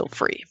it's still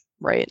free,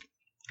 right?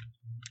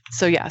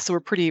 So we're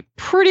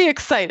pretty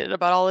excited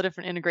about all the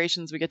different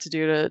integrations we get to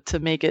do to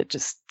make it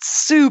just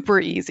super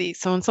easy.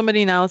 So when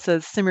somebody now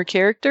says sim your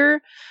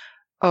character,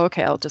 oh,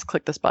 okay, I'll just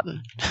click this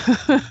button.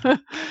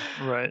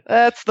 Right.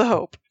 That's the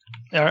hope.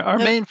 Our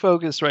main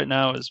focus right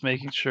now is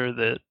making sure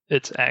that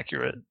it's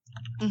accurate.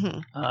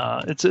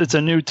 Mm-hmm. It's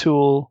a new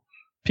tool.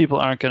 People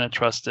aren't going to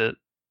trust it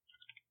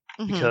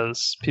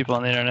because people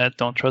on the internet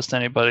don't trust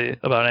anybody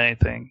about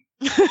anything.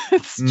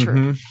 It's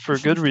true. For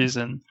good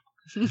reason.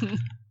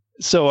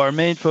 So our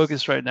main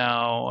focus right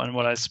now, and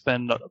what I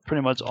spend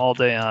pretty much all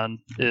day on,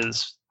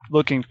 is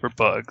looking for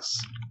bugs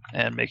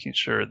and making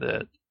sure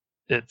that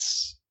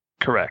it's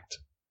correct.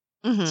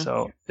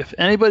 So if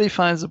anybody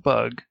finds a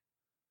bug,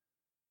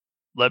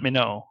 let me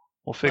know.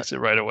 We'll fix it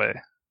right away.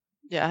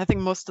 Yeah, I think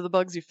most of the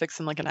bugs you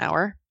fix in like an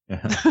hour.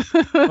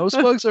 Most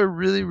bugs are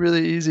really,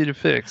 really easy to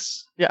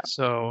fix. Yeah.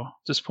 So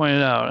just point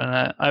it out.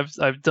 And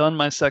I've done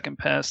my second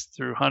pass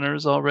through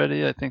Hunters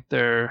already. I think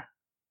they're,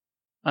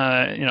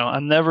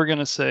 I'm never going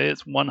to say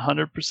it's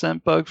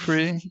 100% bug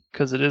free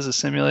because it is a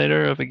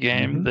simulator of a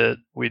game that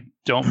we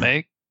don't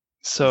make.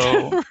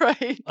 So,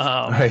 right.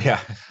 Yeah.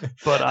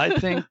 But I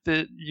think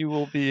that you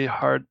will be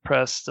hard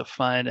pressed to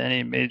find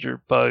any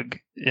major bug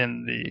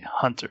in the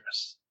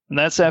hunters. And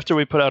that's after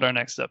we put out our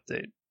next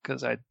update,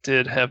 because I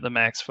did have the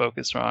max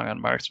focus wrong on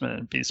marksman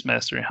and beast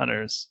mastery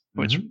hunters,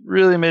 which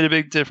really made a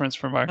big difference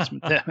for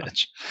marksman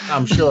damage.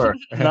 I'm sure.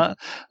 Not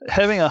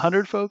having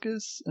 100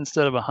 focus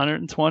instead of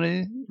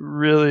 120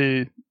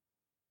 really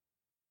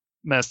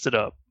messed it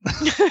up.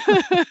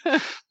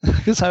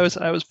 Because I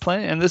was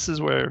playing, and this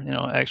is where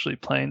actually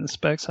playing the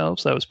specs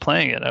helps. I was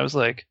playing it. I was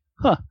like,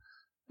 I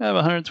have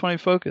 120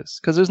 focus,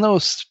 because there's no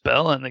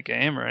spell in the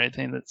game or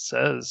anything that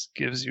says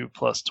gives you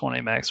plus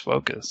 20 max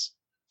focus.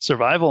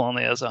 Survival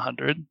only has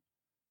 100,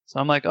 so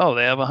I'm like, oh,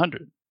 they have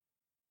 100.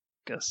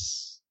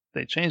 Guess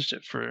they changed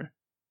it for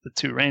the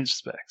 2 range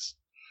specs.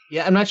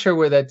 Yeah, I'm not sure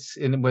where that's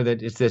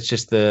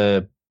just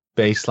the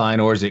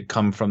baseline, or does it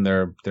come from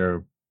their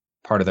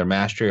part of their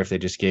mastery, or if they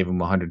just gave them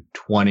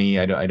 120.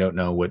 I don't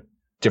know what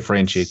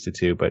differentiates the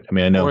two, but I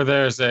mean, I know. Or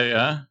there's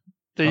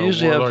they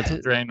usually Warlords have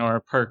of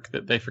Draenor perk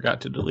that they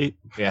forgot to delete.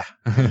 Yeah.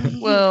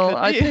 Well,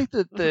 I think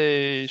that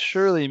they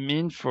surely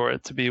mean for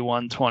it to be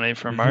 120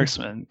 for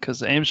marksman, because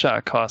the aim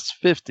shot costs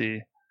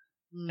 50,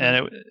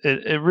 and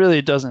it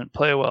really doesn't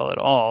play well at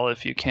all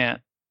if you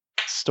can't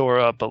store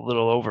up a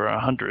little over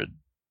 100.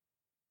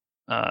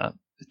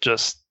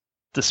 Just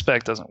the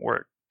spec doesn't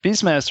work.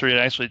 Beast Mastery, it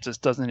actually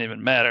just doesn't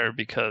even matter,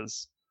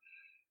 because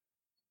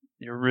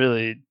you're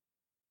really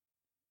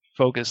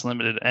focus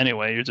limited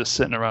anyway. You're just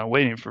sitting around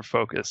waiting for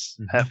focus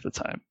half the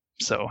time.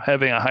 So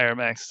having a higher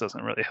max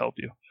doesn't really help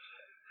you.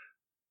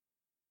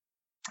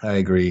 I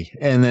agree.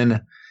 And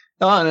then,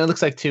 and it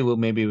looks like too, well,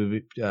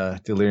 maybe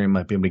Delirium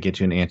might be able to get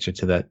you an answer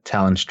to that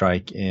Talon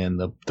Strike and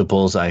the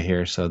Bullseye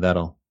here. So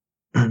that'll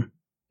yeah,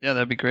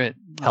 that'd be great.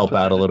 Help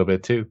out a little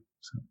bit too.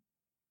 So.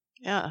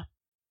 Yeah.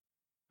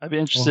 I'd be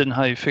interested in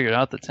how you figured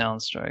out the Talon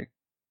Strike.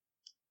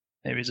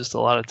 Maybe just a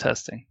lot of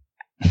testing.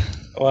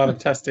 A lot of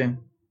testing.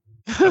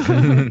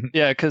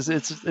 Yeah, because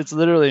it's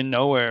literally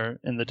nowhere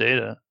in the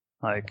data.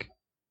 Like,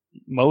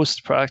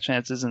 most proc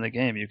chances in the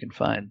game you can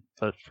find,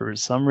 but for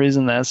some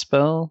reason that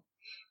spell,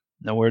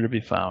 nowhere to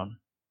be found.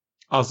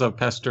 Also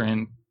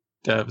pestering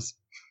devs.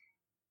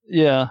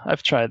 Yeah,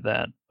 I've tried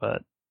that,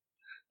 but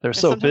they're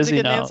so busy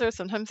you get now. An answer,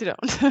 sometimes you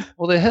don't.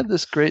 Well, they had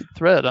this great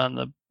thread on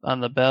the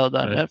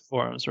Battle.net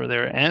forums where they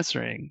were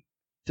answering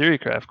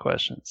Theorycraft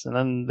questions, and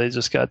then they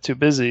just got too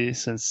busy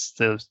since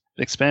the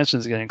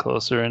expansion's getting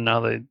closer, and now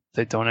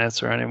they don't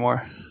answer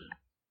anymore.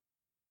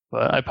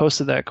 But I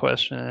posted that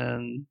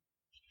question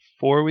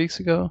 4 weeks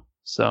ago,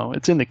 so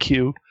it's in the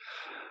queue.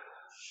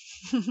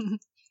 All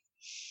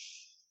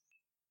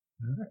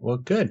right, well,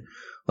 good.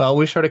 Well,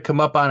 we sort of come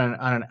up on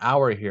an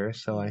hour here,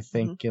 so I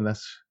think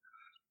unless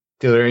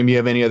Delirium, you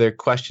have any other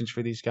questions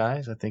for these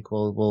guys, I think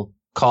we'll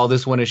call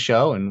this one a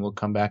show, and we'll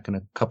come back in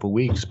a couple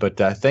weeks. But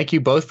thank you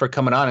both for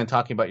coming on and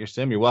talking about your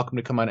sim. You're welcome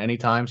to come on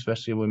anytime,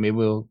 especially when maybe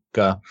we'll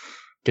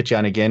get you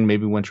on again,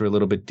 maybe once we're a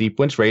little bit deep,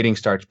 once rating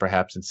starts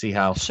perhaps, and see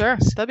how. Sure,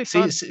 that'd be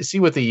fun. See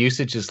what the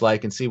usage is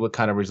like, and see what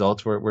kind of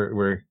results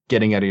we're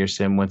getting out of your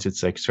sim once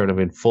it's like sort of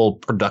in full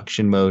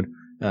production mode,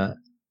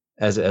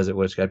 as it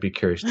was. I'd be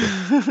curious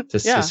to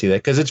see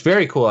that, because it's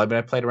very cool. I mean,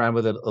 I played around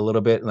with it a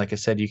little bit, and like I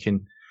said, you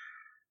can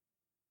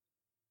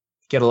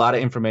get a lot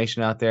of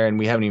information out there, and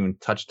we haven't even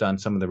touched on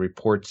some of the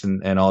reports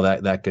and all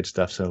that good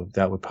stuff. So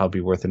that would probably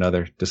be worth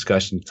another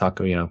discussion to talk.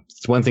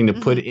 It's one thing to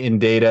put in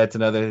data; it's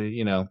another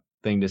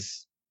thing to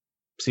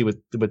see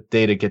what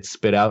data gets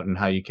spit out and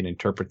how you can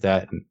interpret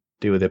that and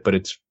do with it. But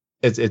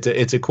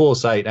it's a cool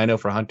site. I know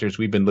for hunters,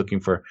 we've been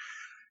looking for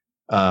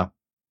a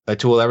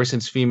tool ever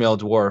since Female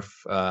Dwarf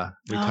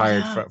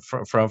retired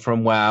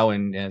from WoW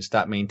and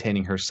stopped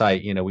maintaining her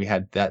site. We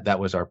had that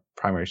was our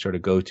primary sort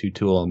of go-to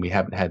tool, and we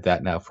haven't had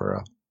that now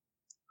for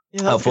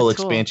a full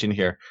expansion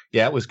here.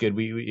 Yeah, it was good.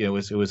 It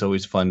was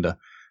always fun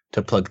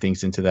to plug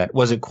things into that. It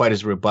wasn't quite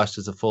as robust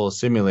as a full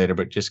simulator,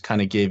 but just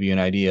kind of gave you an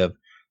idea of,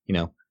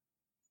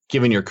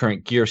 given your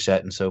current gear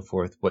set and so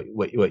forth,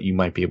 what you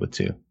might be able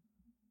to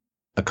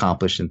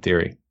accomplish in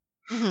theory.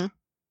 Mm-hmm.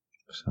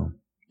 So,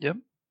 yep.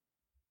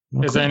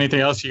 Okay. Is there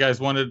anything else you guys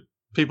wanted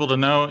people to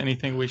know?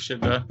 Anything we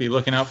should be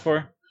looking out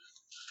for?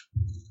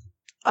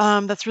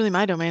 That's really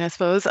my domain, I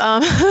suppose.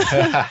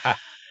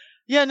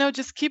 Yeah, no,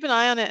 just keep an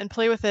eye on it and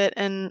play with it.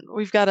 And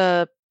we've got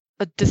a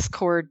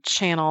Discord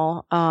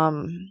channel. I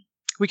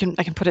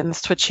can put it in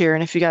this Twitch here,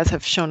 and if you guys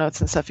have show notes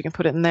and stuff, you can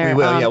put it in there.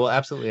 We will. Yeah, we'll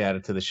absolutely add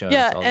it to the show.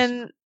 Yeah,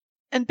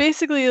 and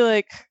basically,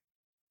 like,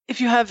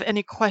 if you have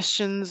any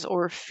questions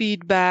or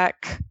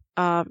feedback,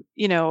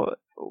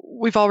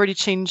 we've already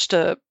changed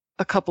a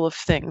couple of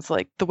things,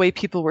 like the way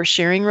people were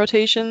sharing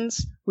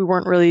rotations. We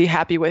weren't really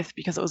happy with,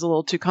 because it was a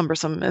little too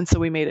cumbersome, and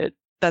so we made it.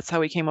 That's how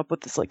we came up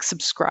with this like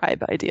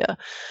subscribe idea.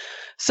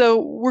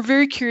 So we're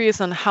very curious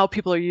on how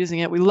people are using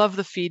it. We love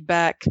the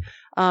feedback.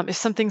 If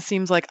something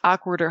seems like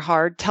awkward or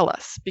hard, tell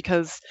us,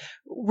 because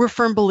we're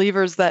firm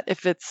believers that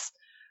if it's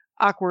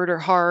awkward or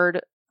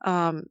hard,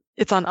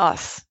 it's on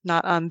us,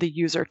 not on the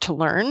user to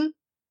learn.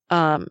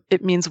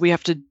 It means we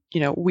have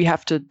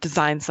to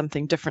design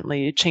something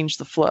differently, change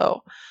the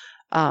flow.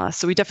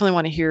 So we definitely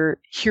want to hear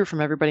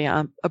from everybody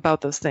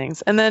about those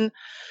things. And then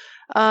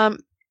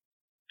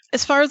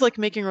as far as like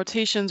making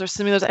rotations or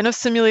simulators, I know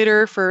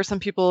simulator for some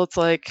people it's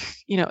like,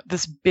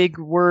 this big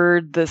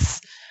word,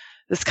 this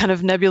kind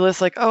of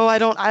nebulous, like, oh, I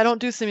don't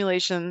do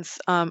simulations.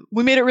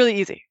 We made it really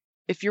easy.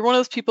 If you're one of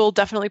those people,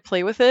 definitely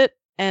play with it.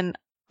 And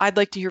I'd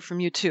like to hear from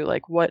you too.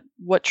 Like what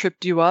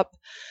tripped you up?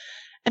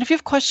 And if you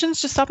have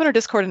questions, just stop on our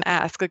Discord and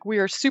ask. Like, we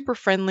are super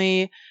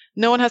friendly.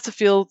 No one has to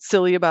feel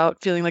silly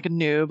about feeling like a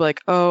noob.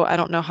 Like, oh, I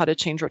don't know how to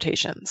change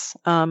rotations.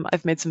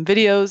 I've made some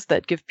videos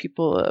that give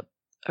people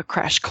a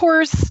crash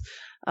course.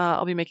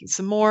 I'll be making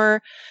some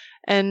more.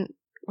 And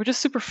we're just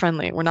super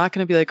friendly. We're not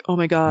going to be like, oh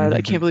my God, I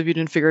can't believe you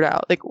didn't figure it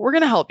out. Like, we're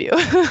going to help you.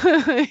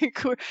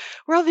 Like,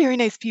 we're all very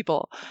nice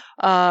people.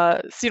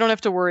 So you don't have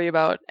to worry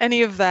about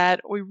any of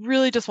that. We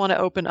really just want to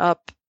open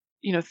up,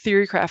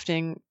 theory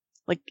crafting,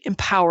 like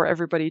empower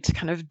everybody to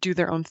kind of do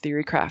their own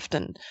theory craft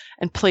and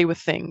play with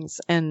things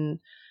and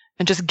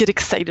just get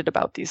excited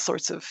about these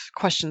sorts of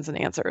questions and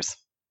answers.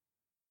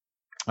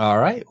 All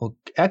right. Well,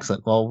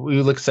 excellent. Well, we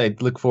look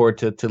forward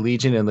to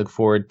Legion and look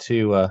forward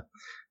to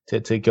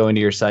going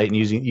to your site and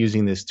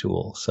using this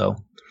tool. So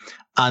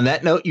on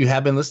that note, you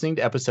have been listening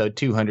to episode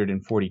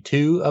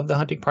 242 of the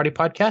Hunting Party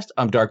Podcast.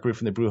 I'm Dark Brew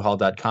from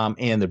thebrewhall.com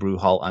and the Brew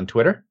Hall on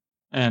Twitter.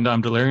 And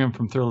I'm Delirium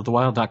from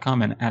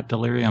thrillofthewild.com and at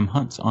Delirium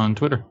Hunts on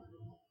Twitter.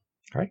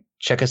 All right.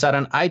 Check us out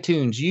on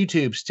iTunes,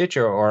 YouTube,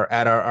 Stitcher, or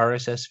add our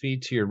RSS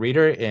feed to your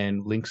reader,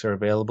 and links are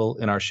available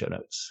in our show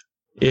notes.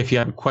 If you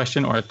have a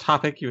question or a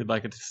topic you would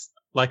like us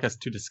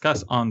to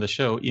discuss on the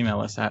show, email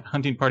us at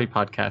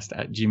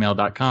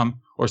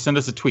huntingpartypodcast@gmail.com or send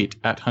us a tweet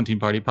at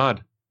huntingpartypod.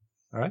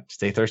 All right.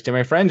 Stay thirsty,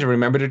 my friends, and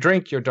remember to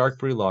drink your dark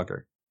brew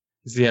lager.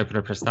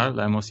 Siempre prestar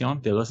la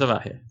emoción de lo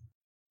salvaje.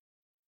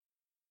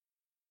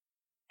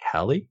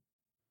 Hallie?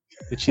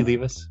 Did she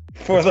leave us?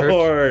 For the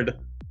Horde.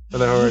 For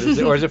the Horde. Is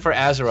it for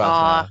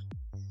Azeroth?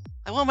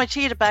 I want my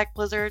cheetah back,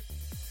 Blizzard.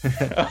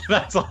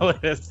 That's all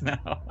it is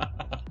now.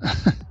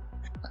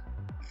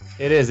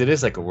 It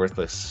is like a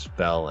worthless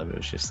spell. I mean, it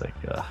was just like,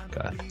 oh,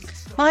 God.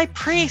 My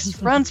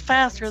priest runs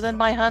faster than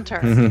my hunter.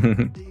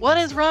 What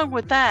is wrong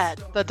with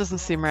that? That doesn't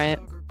seem right.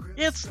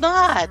 It's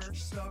not.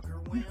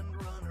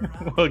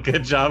 Well,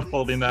 good job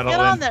holding that Get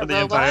all on in that for the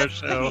robot, entire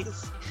show.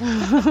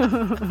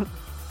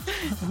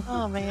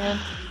 Oh, man.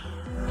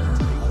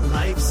 A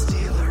life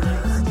stealer,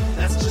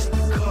 that's just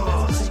the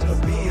cost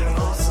of being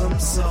awesome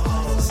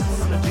sauce.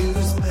 A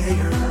dues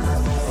payer, a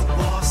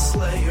boss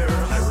slayer,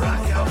 I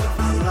rock out with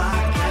my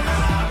lockout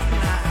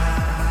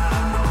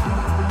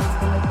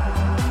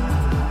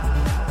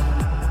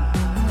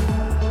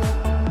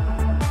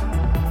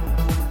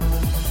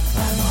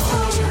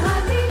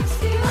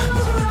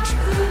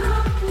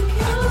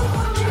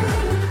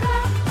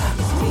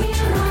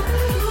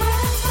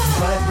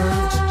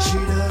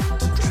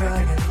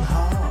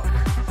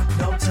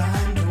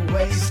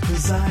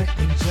I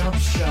can jump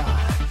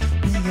shot,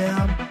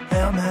 BM,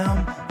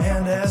 MM,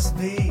 and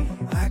SV.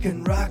 I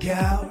can rock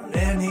out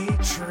any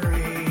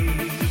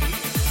tree.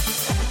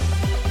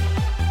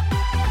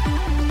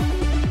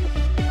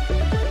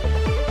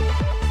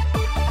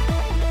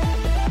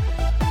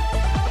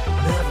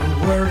 Never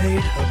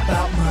worried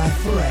about my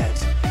threat,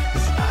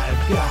 'cause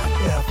I've got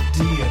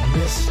FD and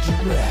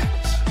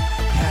misdirect.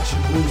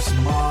 Catching loose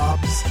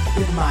mobs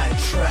in my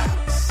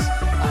traps.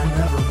 I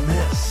never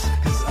miss,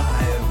 'cause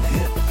I am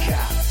hit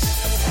capped.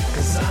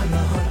 'Cause I'm the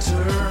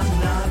hunter,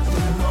 not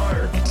the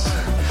marked.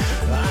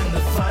 I'm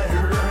the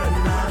fighter,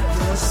 not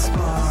the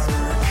spark.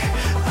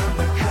 I'm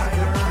the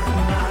kiter,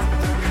 not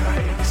the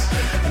kite.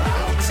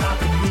 I'll top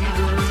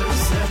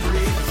meters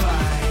every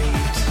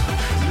fight.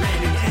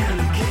 Raiding and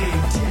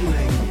cave,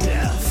 dealing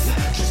death.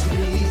 Just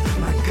me,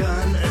 my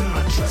gun, and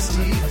my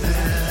trusty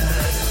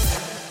bed.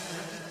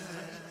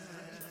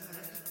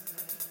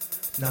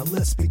 Now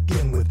let's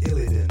begin with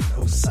Illidan,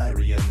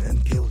 Osirian,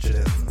 and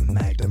Gil'jadan,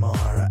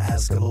 Magdamar,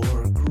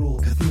 Asgalor, Gruul,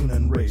 Cthulhu,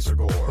 and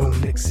Razorgore,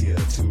 Onyxia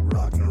to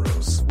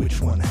Ragnaros. Which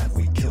one have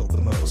we killed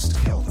the most?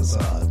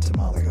 Kel'Thuzad to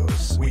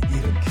Malygos. We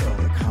even killed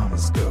a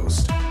Kama's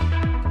ghost.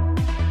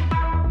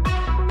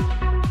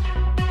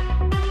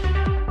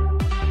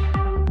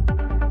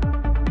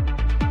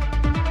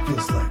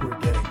 Feels like we're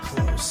getting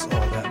close,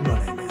 all that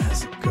running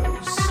as a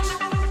ghost.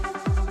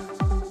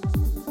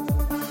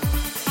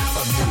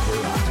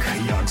 Anubarak,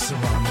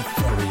 Yogg-Saron,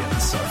 Thorian,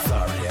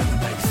 Sartharian,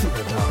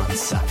 Magtheridon,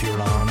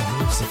 Sapuron,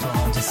 Lucifer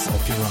to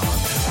Sulfuron,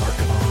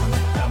 Archivon,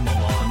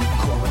 Amalon,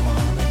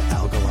 Coromon,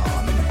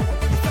 Algalon.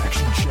 The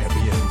faction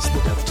champions, the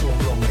death toll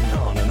rolling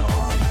on and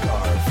on.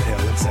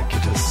 Garvale,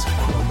 Executus,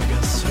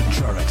 Chromagus, and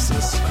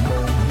Jarexus.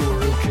 Moan,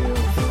 kill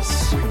this.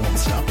 We won't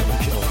stop till we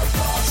kill our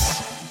thoughts.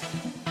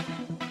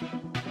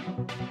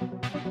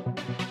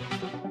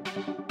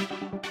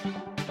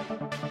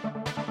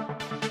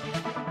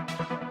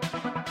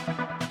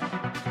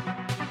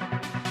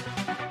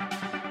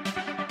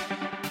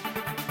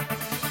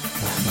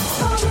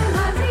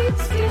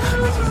 I'm a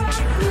hunter.